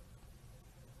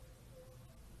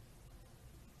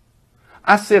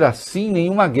 A ser assim,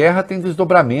 nenhuma guerra tem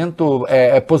desdobramento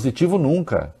positivo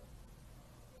nunca.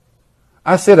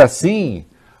 A ser assim,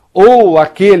 ou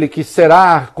aquele que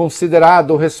será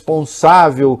considerado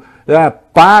responsável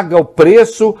paga o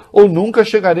preço, ou nunca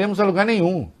chegaremos a lugar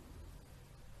nenhum.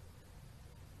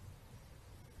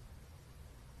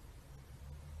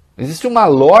 Existe uma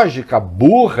lógica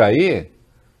burra aí,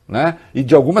 né? E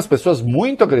de algumas pessoas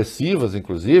muito agressivas,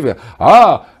 inclusive.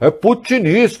 É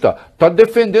putinista, está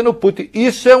defendendo o Putin.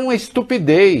 Isso é uma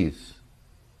estupidez.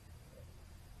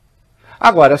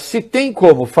 Agora, se tem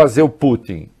como fazer o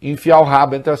Putin enfiar o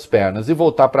rabo entre as pernas e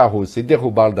voltar para a Rússia e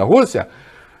derrubá-lo da Rússia,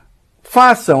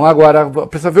 façam. Agora,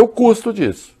 precisa ver o custo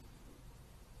disso.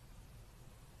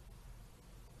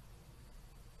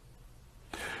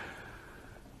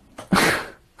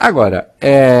 Agora,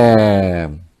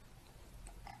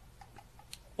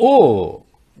 o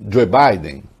Joe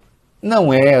Biden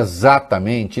não é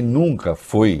exatamente, nunca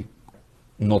foi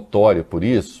notório por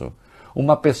isso,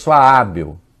 uma pessoa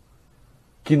hábil,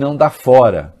 que não dá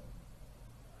fora,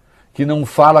 que não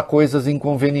fala coisas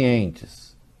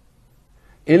inconvenientes.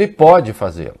 Ele pode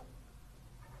fazê-lo.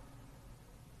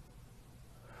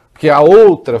 Porque a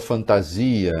outra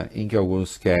fantasia em que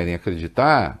alguns querem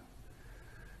acreditar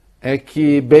é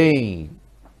que,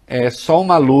 é só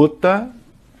uma luta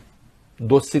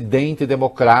do Ocidente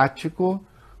democrático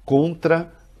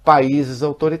contra países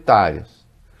autoritários.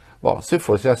 Bom, se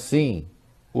fosse assim,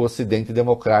 o Ocidente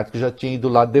democrático já tinha ido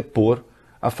lá depor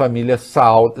a família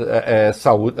Saud,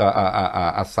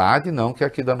 não, que é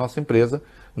aqui da nossa empresa,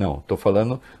 não, estou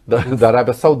falando da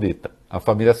Arábia Saudita, a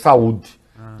família Saud,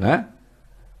 né?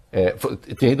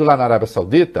 Tinha ido lá na Arábia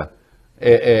Saudita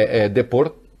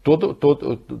depor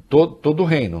todo o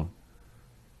reino.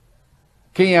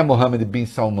 Quem é Mohammed bin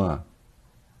Salman?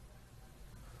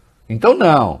 Então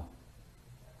não.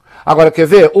 Agora, quer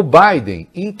ver? O Biden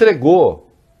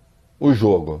entregou o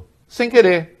jogo, sem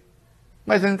querer,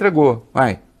 mas ele entregou.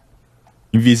 Vai.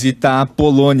 Em visita à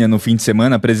Polônia no fim de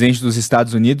semana, a presidente dos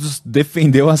Estados Unidos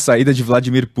defendeu a saída de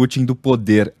Vladimir Putin do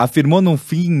poder. Afirmou no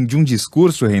fim de um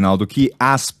discurso, Reinaldo, que,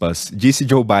 aspas, disse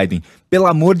Joe Biden, pelo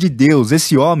amor de Deus,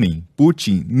 esse homem,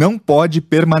 Putin, não pode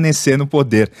permanecer no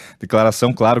poder.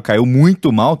 Declaração, claro, caiu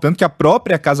muito mal, tanto que a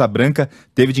própria Casa Branca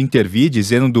teve de intervir,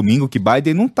 dizendo no domingo que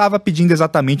Biden não estava pedindo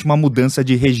exatamente uma mudança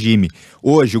de regime.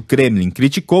 Hoje, o Kremlin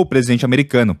criticou o presidente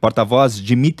americano, porta-voz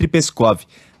Dmitry Peskov,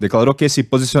 declarou que esse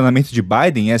posicionamento de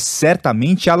Biden é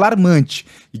certamente alarmante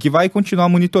e que vai continuar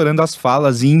monitorando as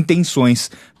falas e intenções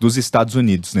dos Estados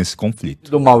Unidos nesse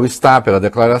conflito. Do mal-estar pela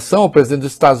declaração, o presidente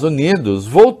dos Estados Unidos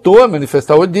voltou a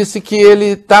manifestar hoje, disse que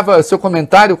seu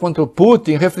comentário contra o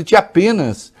Putin refletia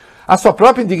apenas a sua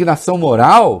própria indignação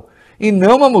moral e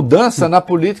não uma mudança na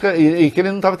política, e que ele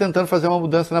não estava tentando fazer uma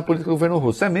mudança na política do governo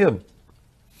russo. É mesmo?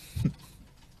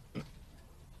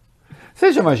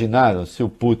 Vocês já imaginaram se o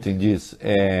Putin diz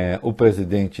o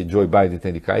presidente Joe Biden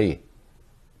tem de cair?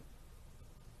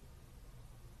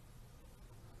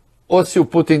 Ou se o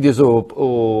Putin diz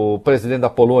o presidente da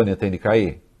Polônia tem de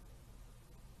cair?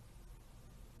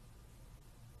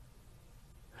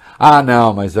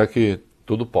 Não, mas é que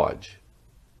tudo pode.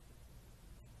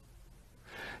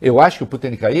 Eu acho que o Putin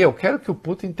tem de cair, eu quero que o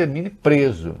Putin termine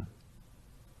preso.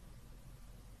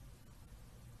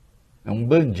 É um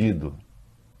bandido.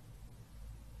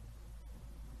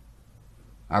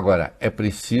 Agora, é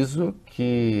preciso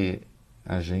que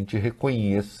a gente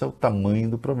reconheça o tamanho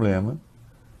do problema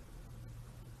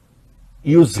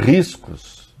e os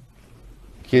riscos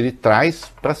que ele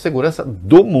traz para a segurança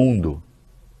do mundo.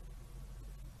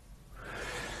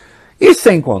 E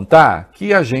sem contar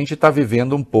que a gente está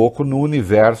vivendo um pouco no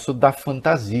universo da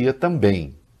fantasia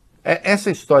também. Essa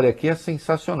história aqui é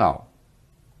sensacional.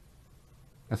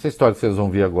 Essa história que vocês vão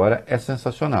ver agora é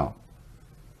sensacional.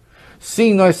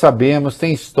 Sim, nós sabemos,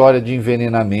 tem história de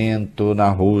envenenamento na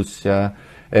Rússia,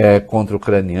 contra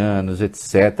ucranianos,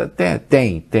 etc.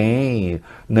 Tem.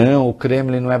 Não, o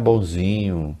Kremlin não é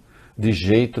bonzinho, de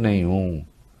jeito nenhum,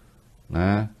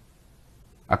 né?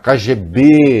 A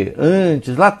KGB,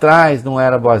 antes, lá atrás, não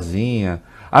era boazinha.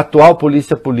 A atual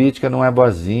polícia política não é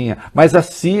boazinha. Mas a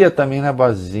CIA também não é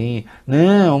boazinha.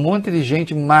 Não, um monte de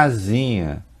gente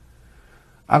mazinha.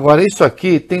 Agora, isso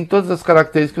aqui tem todas as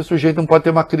características que o sujeito não pode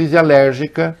ter uma crise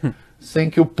alérgica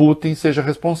sem que o Putin seja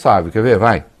responsável. Quer ver?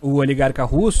 Vai. O oligarca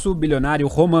russo, bilionário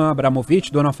Roman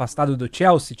Abramovich, dono afastado do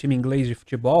Chelsea, time inglês de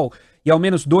futebol, e ao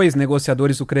menos 2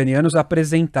 negociadores ucranianos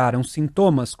apresentaram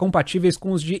sintomas compatíveis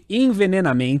com os de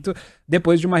envenenamento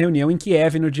depois de uma reunião em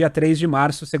Kiev no dia 3 de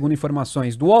março, segundo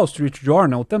informações do Wall Street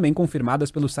Journal, também confirmadas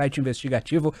pelo site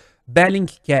investigativo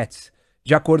Bellingcat.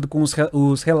 De acordo com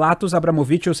os relatos,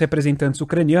 Abramovich e os representantes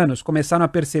ucranianos começaram a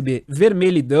perceber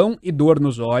vermelhidão e dor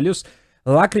nos olhos,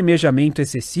 lacrimejamento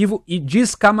excessivo e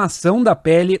descamação da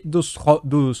pele dos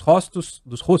rostos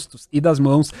e das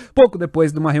mãos, pouco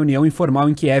depois de uma reunião informal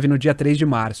em Kiev no dia 3 de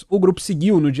março. O grupo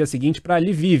seguiu no dia seguinte para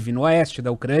Lviv, no oeste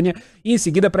da Ucrânia, e em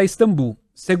seguida para Istambul.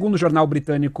 Segundo o jornal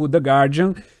britânico The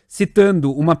Guardian,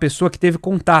 citando uma pessoa que teve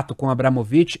contato com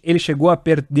Abramovich, ele chegou a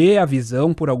perder a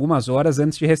visão por algumas horas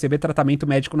antes de receber tratamento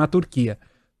médico na Turquia.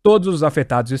 Todos os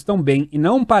afetados estão bem e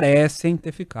não parecem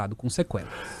ter ficado com sequelas.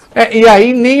 E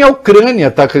aí nem a Ucrânia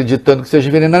está acreditando que seja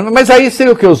envenenamento. Mas aí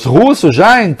seria o que? Os russos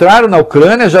já entraram na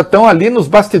Ucrânia, já estão ali nos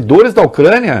bastidores da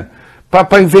Ucrânia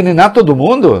para envenenar todo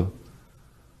mundo?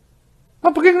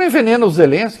 Mas por que não envenena o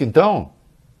Zelensky, então?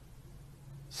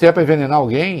 Se é para envenenar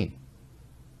alguém?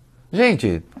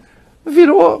 Gente,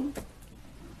 virou...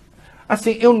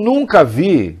 Assim, eu nunca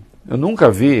vi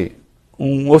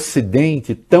um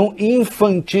Ocidente tão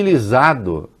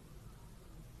infantilizado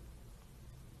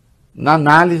na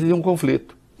análise de um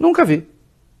conflito. Nunca vi.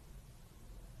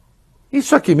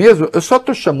 Isso aqui mesmo, eu só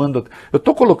estou chamando, eu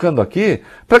estou colocando aqui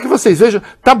para que vocês vejam,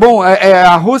 tá bom,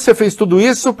 a Rússia fez tudo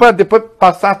isso para depois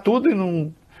passar tudo e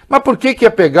não... Mas por que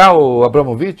ia pegar o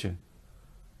Abramovich?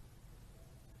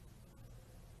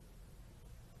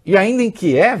 E ainda em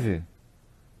Kiev?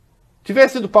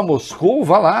 Tivesse ido para Moscou,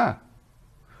 vá lá.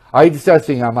 Aí disseram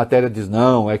assim, a matéria diz,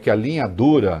 não, é que a linha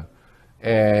dura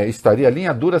a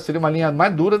linha dura seria uma linha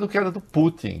mais dura do que a do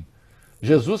Putin.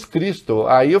 Jesus Cristo.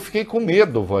 Aí eu fiquei com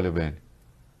medo, olha bem.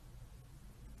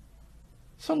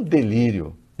 Isso é um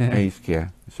delírio. É isso que é,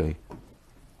 isso aí.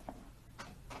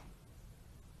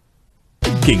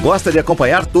 Quem gosta de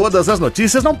acompanhar todas as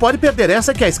notícias não pode perder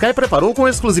essa que a Sky preparou com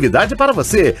exclusividade para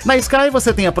você. Na Sky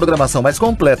você tem a programação mais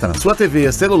completa na sua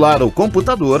TV, celular ou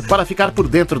computador para ficar por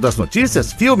dentro das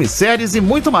notícias, filmes, séries e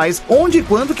muito mais, onde e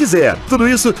quando quiser. Tudo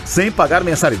isso sem pagar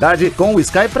mensalidade com o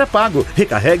Sky pré-pago.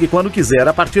 Recarregue quando quiser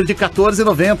a partir de R$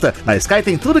 14,90. Na Sky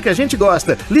tem tudo que a gente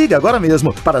gosta. Ligue agora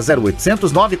mesmo para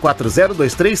 0800 940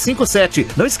 2357.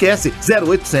 Não esquece,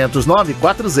 0800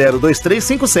 940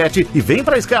 2357 e vem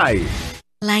pra Sky.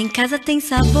 Lá em casa tem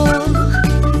sabor.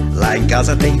 Lá em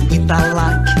casa tem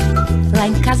Italac. Lá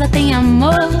em casa tem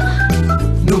amor.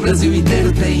 No Brasil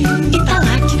inteiro tem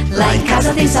Italac. Lá em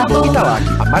casa tem sabor. Italac,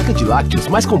 a marca de lácteos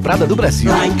mais comprada do Brasil.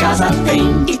 Lá em casa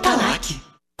tem Italac.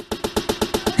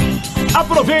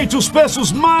 Aproveite os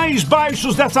preços mais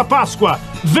baixos dessa Páscoa.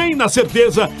 Vem na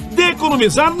certeza de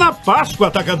economizar na Páscoa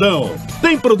Atacadão.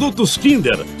 Tem produtos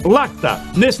Kinder, Lacta,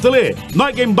 Nestlé,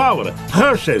 Neugenbauer,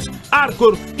 Hershey's,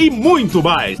 Arcor e muito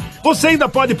mais. Você ainda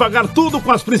pode pagar tudo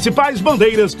com as principais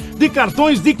bandeiras de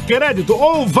cartões de crédito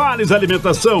ou vales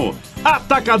alimentação.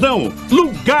 Atacadão,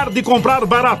 lugar de comprar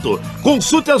barato.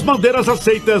 Consulte as bandeiras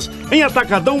aceitas em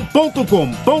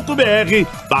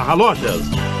atacadão.com.br/lojas.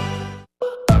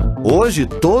 Hoje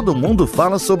todo mundo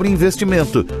fala sobre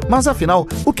investimento, mas afinal,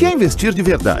 o que é investir de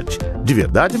verdade? De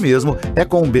verdade mesmo é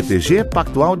com o BTG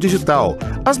Pactual Digital.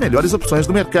 As melhores opções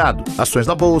do mercado, ações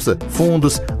da bolsa,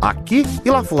 fundos, aqui e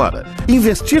lá fora.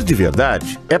 Investir de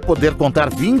verdade é poder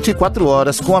contar 24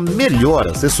 horas com a melhor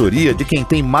assessoria de quem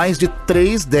tem mais de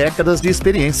 3 décadas de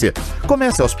experiência.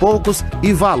 Comece aos poucos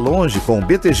e vá longe com o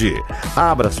BTG.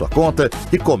 Abra sua conta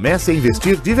e comece a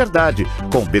investir de verdade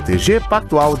com o BTG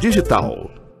Pactual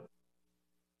Digital.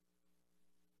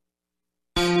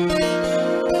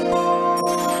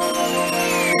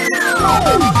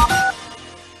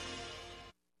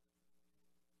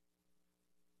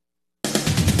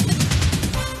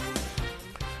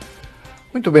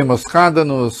 Muito bem, moscada,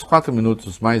 nos 4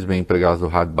 minutos mais bem empregados do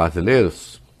rádio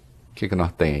brasileiros, o que nós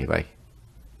tem aí, vai?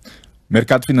 O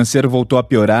mercado financeiro voltou a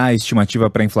piorar a estimativa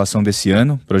para a inflação desse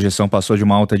ano. A projeção passou de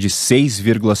uma alta de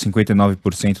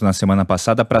 6,59% na semana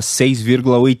passada para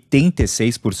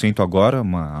 6,86% agora,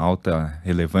 uma alta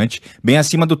relevante, bem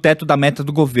acima do teto da meta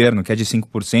do governo, que é de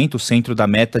 5%, o centro da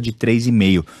meta de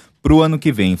 3,5%. Para o ano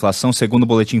que vem, a inflação, segundo o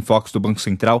Boletim Focus do Banco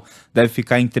Central, deve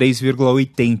ficar em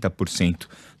 3,80%.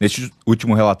 Neste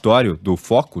último relatório do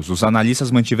Focus, os analistas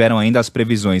mantiveram ainda as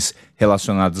previsões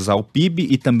relacionadas ao PIB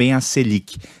e também à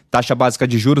Selic. Taxa básica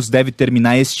de juros deve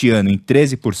terminar este ano em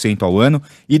 13% ao ano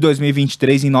e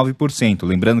 2023 em 9%,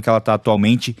 lembrando que ela está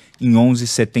atualmente em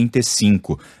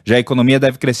 11,75%. Já a economia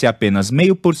deve crescer apenas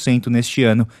 0,5% neste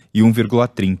ano e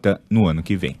 1,30% no ano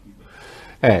que vem.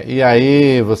 E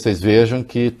aí vocês vejam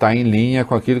que está em linha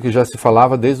com aquilo que já se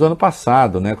falava desde o ano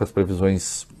passado, né, com as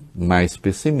previsões mais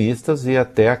pessimistas e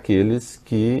até aqueles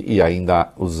que, e ainda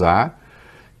usar,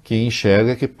 que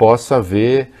enxerga que possa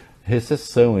haver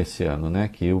recessão esse ano, né,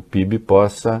 que o PIB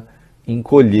possa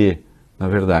encolher, na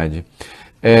verdade.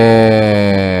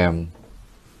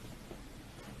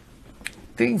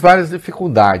 Tem várias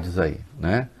dificuldades aí,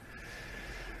 né?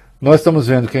 Nós estamos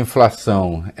vendo que a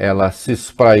inflação, ela se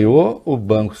espraiou, o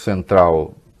Banco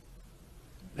Central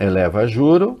eleva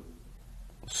juro,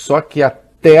 só que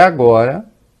até agora,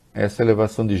 essa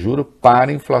elevação de juro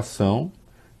para a inflação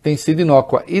tem sido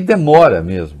inócua e demora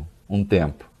mesmo um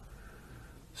tempo.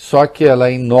 Só que ela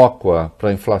é inócua para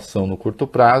a inflação no curto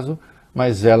prazo,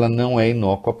 mas ela não é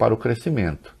inócua para o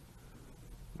crescimento.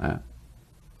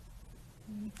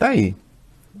 Tá aí.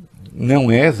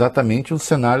 Não é exatamente um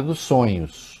cenário dos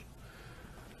sonhos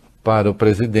para o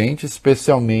presidente,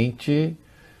 especialmente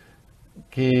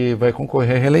que vai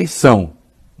concorrer à reeleição,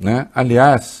 né?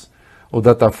 Aliás, o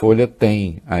Datafolha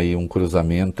tem aí um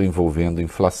cruzamento envolvendo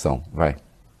inflação. Vai.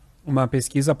 Uma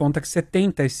pesquisa aponta que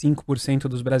 75%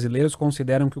 dos brasileiros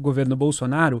consideram que o governo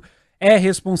Bolsonaro é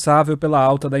responsável pela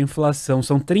alta da inflação.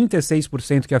 São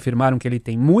 36% que afirmaram que ele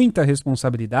tem muita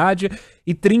responsabilidade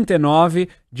e 39%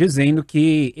 dizendo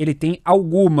que ele tem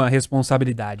alguma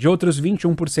responsabilidade. Outros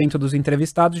 21% dos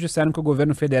entrevistados disseram que o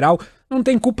governo federal não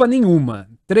tem culpa nenhuma.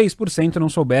 3% não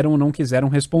souberam ou não quiseram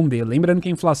responder. Lembrando que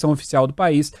a inflação oficial do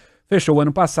país fechou o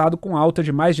ano passado com alta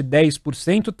de mais de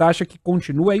 10%, taxa que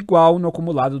continua igual no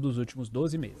acumulado dos últimos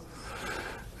 12 meses.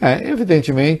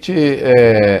 Evidentemente,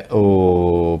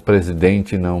 o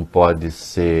presidente não pode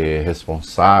ser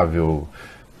responsável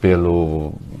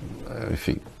pelo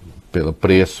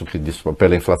preço,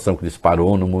 pela inflação que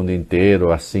disparou no mundo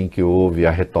inteiro assim que houve a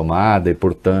retomada e,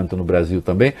 portanto, no Brasil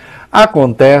também.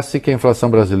 Acontece que a inflação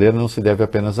brasileira não se deve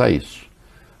apenas a isso,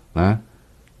 né?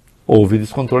 Houve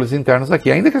descontroles internos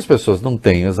aqui. Ainda que as pessoas não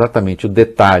tenham exatamente o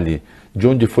detalhe de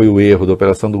onde foi o erro da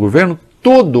operação do governo,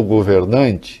 todo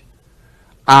governante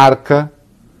arca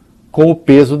com o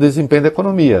peso do desempenho da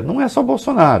economia. Não é só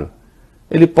Bolsonaro.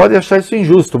 Ele pode achar isso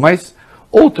injusto, mas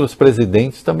outros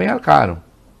presidentes também arcaram.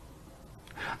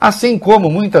 Assim como,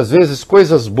 muitas vezes,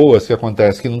 coisas boas que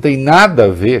acontecem que não tem nada a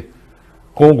ver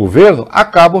com o governo,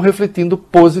 acabam refletindo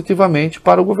positivamente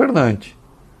para o governante.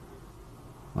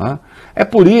 É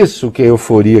por isso que a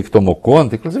euforia que tomou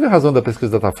conta, inclusive a razão da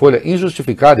pesquisa da Datafolha,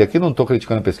 injustificada, e aqui não estou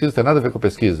criticando a pesquisa, não tem nada a ver com a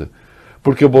pesquisa,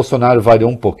 porque o Bolsonaro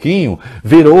variou um pouquinho,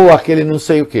 virou aquele não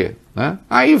sei o quê, né?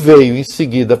 Aí veio em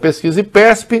seguida a pesquisa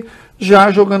IPESP,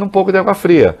 já jogando um pouco de água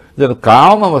fria, dizendo,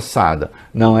 calma moçada,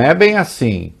 não é bem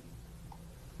assim.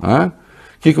 O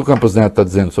que o Campos Neto está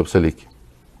dizendo sobre o Selic?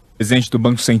 O presidente do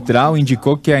Banco Central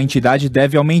indicou que a entidade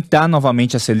deve aumentar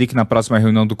novamente a Selic na próxima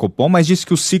reunião do Copom, mas disse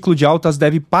que o ciclo de altas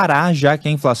deve parar, já que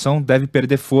a inflação deve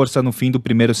perder força no fim do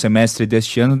primeiro semestre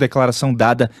deste ano, declaração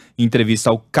dada em entrevista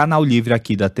ao Canal Livre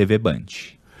aqui da TV Band.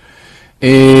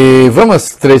 E vamos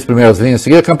às 3 primeiras linhas.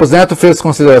 Seguida, Campos Neto fez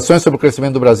considerações sobre o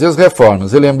crescimento do Brasil e as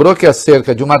reformas. Ele lembrou que há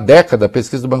cerca de uma década, a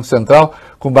pesquisa do Banco Central,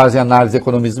 com base em análise de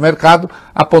economistas do mercado,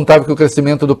 apontava que o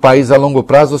crescimento do país a longo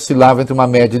prazo oscilava entre uma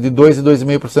média de 2% e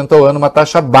 2,5% ao ano, uma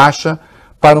taxa baixa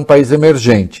para um país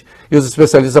emergente. E os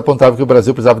especialistas apontavam que o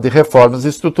Brasil precisava de reformas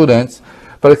estruturantes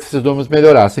para que esses números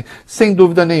melhorassem. Sem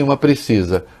dúvida nenhuma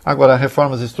precisa. Agora,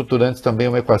 reformas estruturantes também é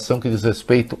uma equação que diz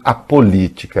respeito à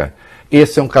política.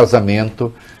 Esse é um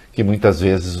casamento que muitas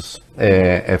vezes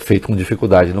é feito com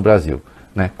dificuldade no Brasil,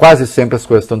 né? Quase sempre as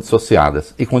coisas estão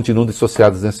dissociadas e continuam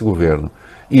dissociadas nesse governo.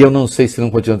 E eu não sei se não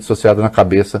continuam dissociadas na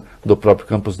cabeça do próprio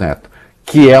Campos Neto,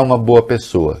 que é uma boa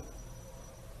pessoa,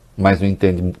 mas não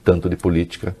entende tanto de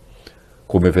política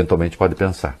como eventualmente pode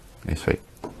pensar. É isso aí.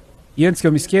 E antes que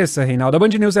eu me esqueça, Reinaldo, a Band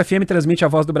News FM transmite a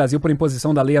Voz do Brasil por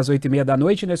imposição da lei às 8h30 da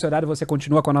noite. Nesse horário você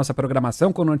continua com a nossa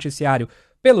programação, com o noticiário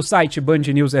pelo site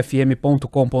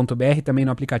bandnewsfm.com.br, também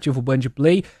no aplicativo Band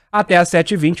Play. Até às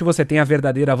 7h20 você tem a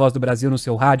verdadeira Voz do Brasil no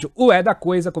seu rádio. O É da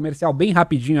Coisa, comercial bem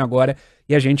rapidinho agora.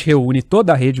 E a gente reúne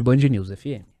toda a rede Band News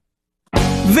FM.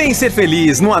 Vem ser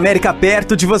feliz no América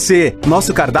perto de você.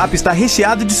 Nosso cardápio está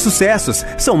recheado de sucessos.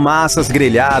 São massas,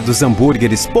 grelhados,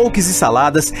 hambúrgueres, poques e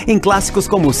saladas em clássicos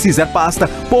como Caesar Pasta,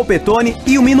 Polpettone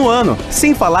e o Minuano.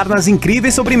 Sem falar nas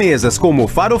incríveis sobremesas como o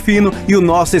Farofino e o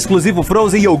nosso exclusivo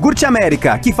Frozen Iogurte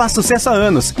América, que faz sucesso há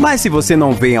anos. Mas se você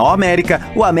não vem ao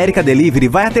América, o América Delivery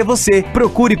vai até você.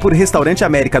 Procure por Restaurante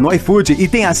América no iFood e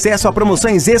tenha acesso a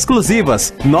promoções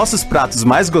exclusivas. Nossos pratos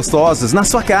mais gostosos na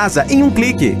sua casa em um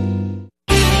clique.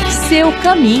 Seu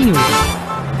caminho.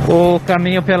 O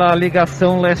caminho pela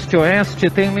ligação leste-oeste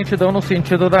tem lentidão no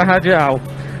sentido da radial.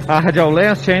 A radial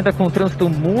leste ainda com trânsito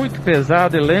muito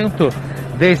pesado e lento,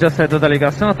 desde a saída da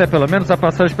ligação até pelo menos a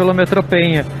passagem pelo metrô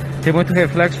Penha. Tem muito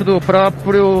reflexo do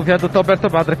próprio viaduto Alberto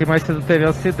Badra, que mais cedo teve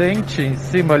acidente em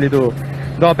cima ali do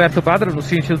Alberto Badra, no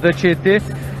sentido da Tietê.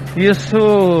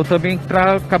 Isso também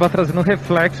acaba trazendo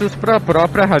reflexos para a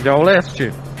própria radial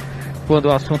leste. Quando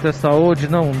o assunto é saúde,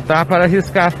 não dá para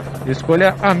arriscar.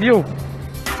 Escolha a 1000.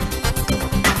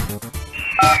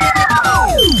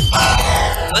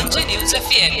 Band News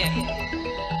FM.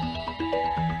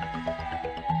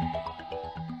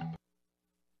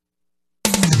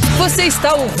 Você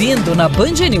está ouvindo na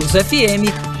Band News FM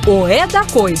o É da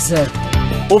Coisa.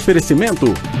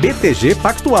 Oferecimento BTG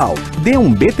Pactual. Dê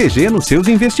um BTG nos seus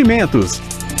investimentos.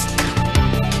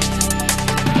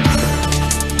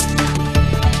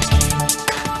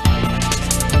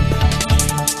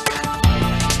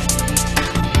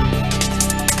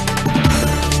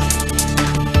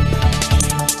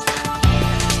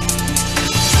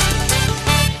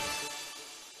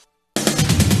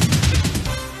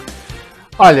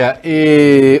 Olha,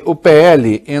 e o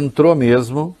PL entrou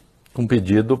mesmo com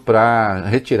pedido para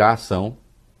retirar a ação,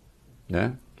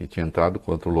 né, que tinha entrado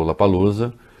contra o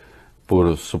Lollapalooza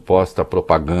por suposta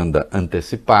propaganda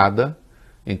antecipada.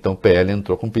 Então o PL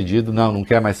entrou com pedido, não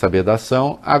quer mais saber da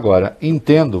ação. Agora,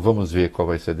 entendo, vamos ver qual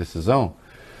vai ser a decisão,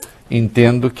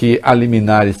 entendo que a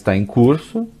liminar está em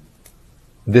curso,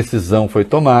 decisão foi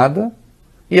tomada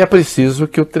e é preciso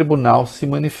que o tribunal se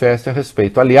manifeste a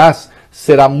respeito. Aliás,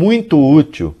 será muito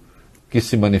útil que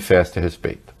se manifeste a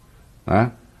respeito,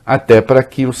 né? Até para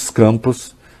que os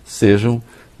campos sejam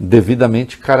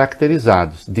devidamente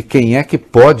caracterizados, de quem é que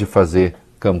pode fazer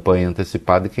campanha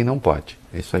antecipada e quem não pode.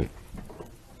 É isso aí.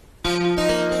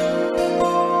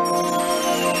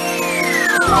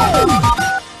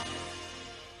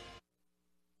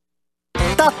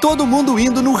 Tá todo mundo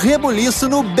indo no rebuliço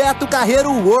no Beto Carreiro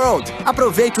World.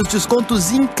 Aproveite os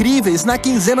descontos incríveis na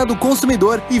quinzena do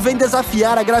consumidor e vem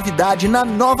desafiar a gravidade na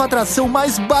nova atração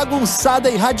mais bagunçada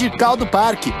e radical do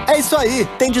parque. É isso aí,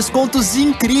 tem descontos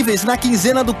incríveis na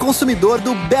quinzena do consumidor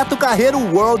do Beto Carreiro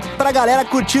World pra galera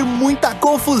curtir muita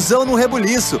confusão no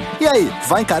rebuliço. E aí,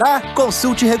 vai encarar?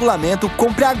 Consulte regulamento,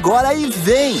 compre agora e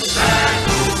vem!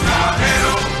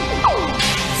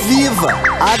 Viva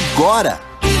agora!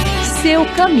 Seu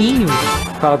caminho.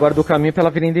 Fala agora do caminho pela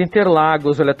Avenida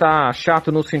Interlagos. Ele tá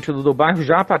chato no sentido do bairro,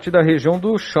 já a partir da região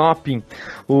do shopping.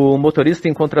 O motorista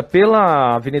encontra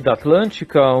pela Avenida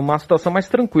Atlântica uma situação mais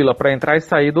tranquila para entrar e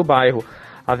sair do bairro.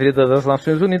 A Avenida das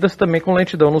Nações Unidas também com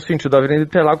lentidão no sentido da Avenida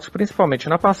Interlagos, principalmente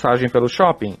na passagem pelo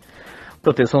shopping.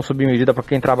 Proteção sob medida para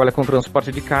quem trabalha com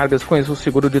transporte de cargas. Conheça o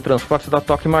seguro de transporte da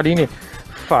Toque Marine.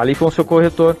 Fale com seu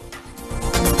corretor.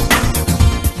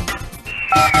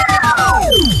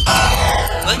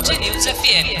 Band News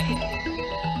FM.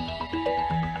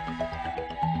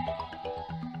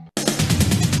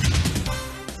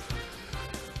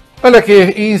 Olha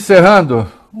aqui, encerrando,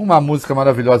 uma música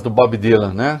maravilhosa do Bob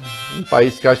Dylan, né? Um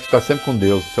país que acha que está sempre com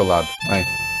Deus do seu lado. Vai.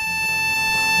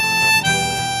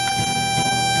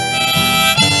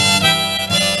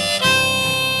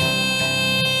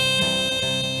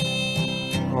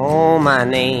 Oh, my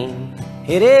name,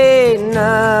 it ain't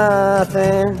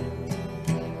nothing.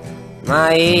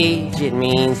 My age, it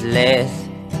means less.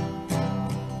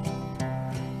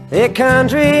 The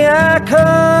country I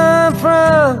come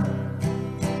from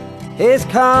is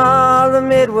called the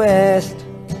Midwest.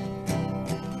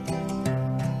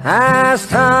 I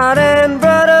started and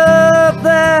brought up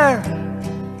there,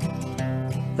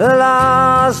 the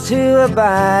laws to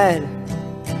abide,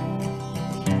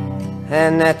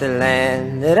 and that the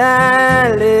land that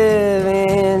I live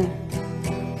in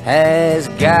has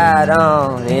God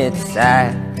on its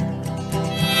side.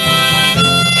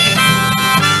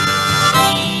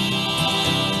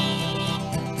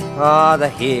 all the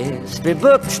history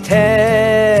books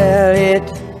tell it.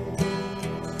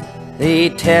 They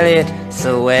tell it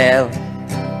so well.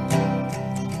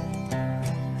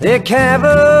 The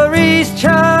cavalry's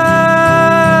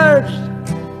charged,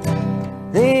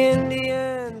 the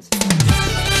Indians.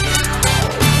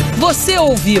 Você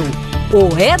ouviu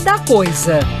o É da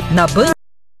Coisa na Band.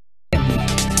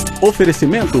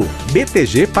 Oferecimento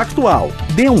BTG Pactual.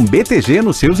 Dê um BTG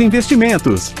nos seus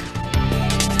investimentos.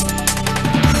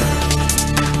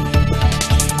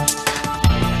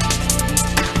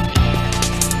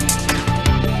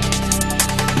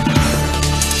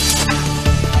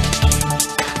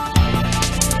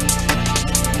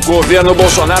 Governo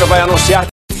Bolsonaro vai anunciar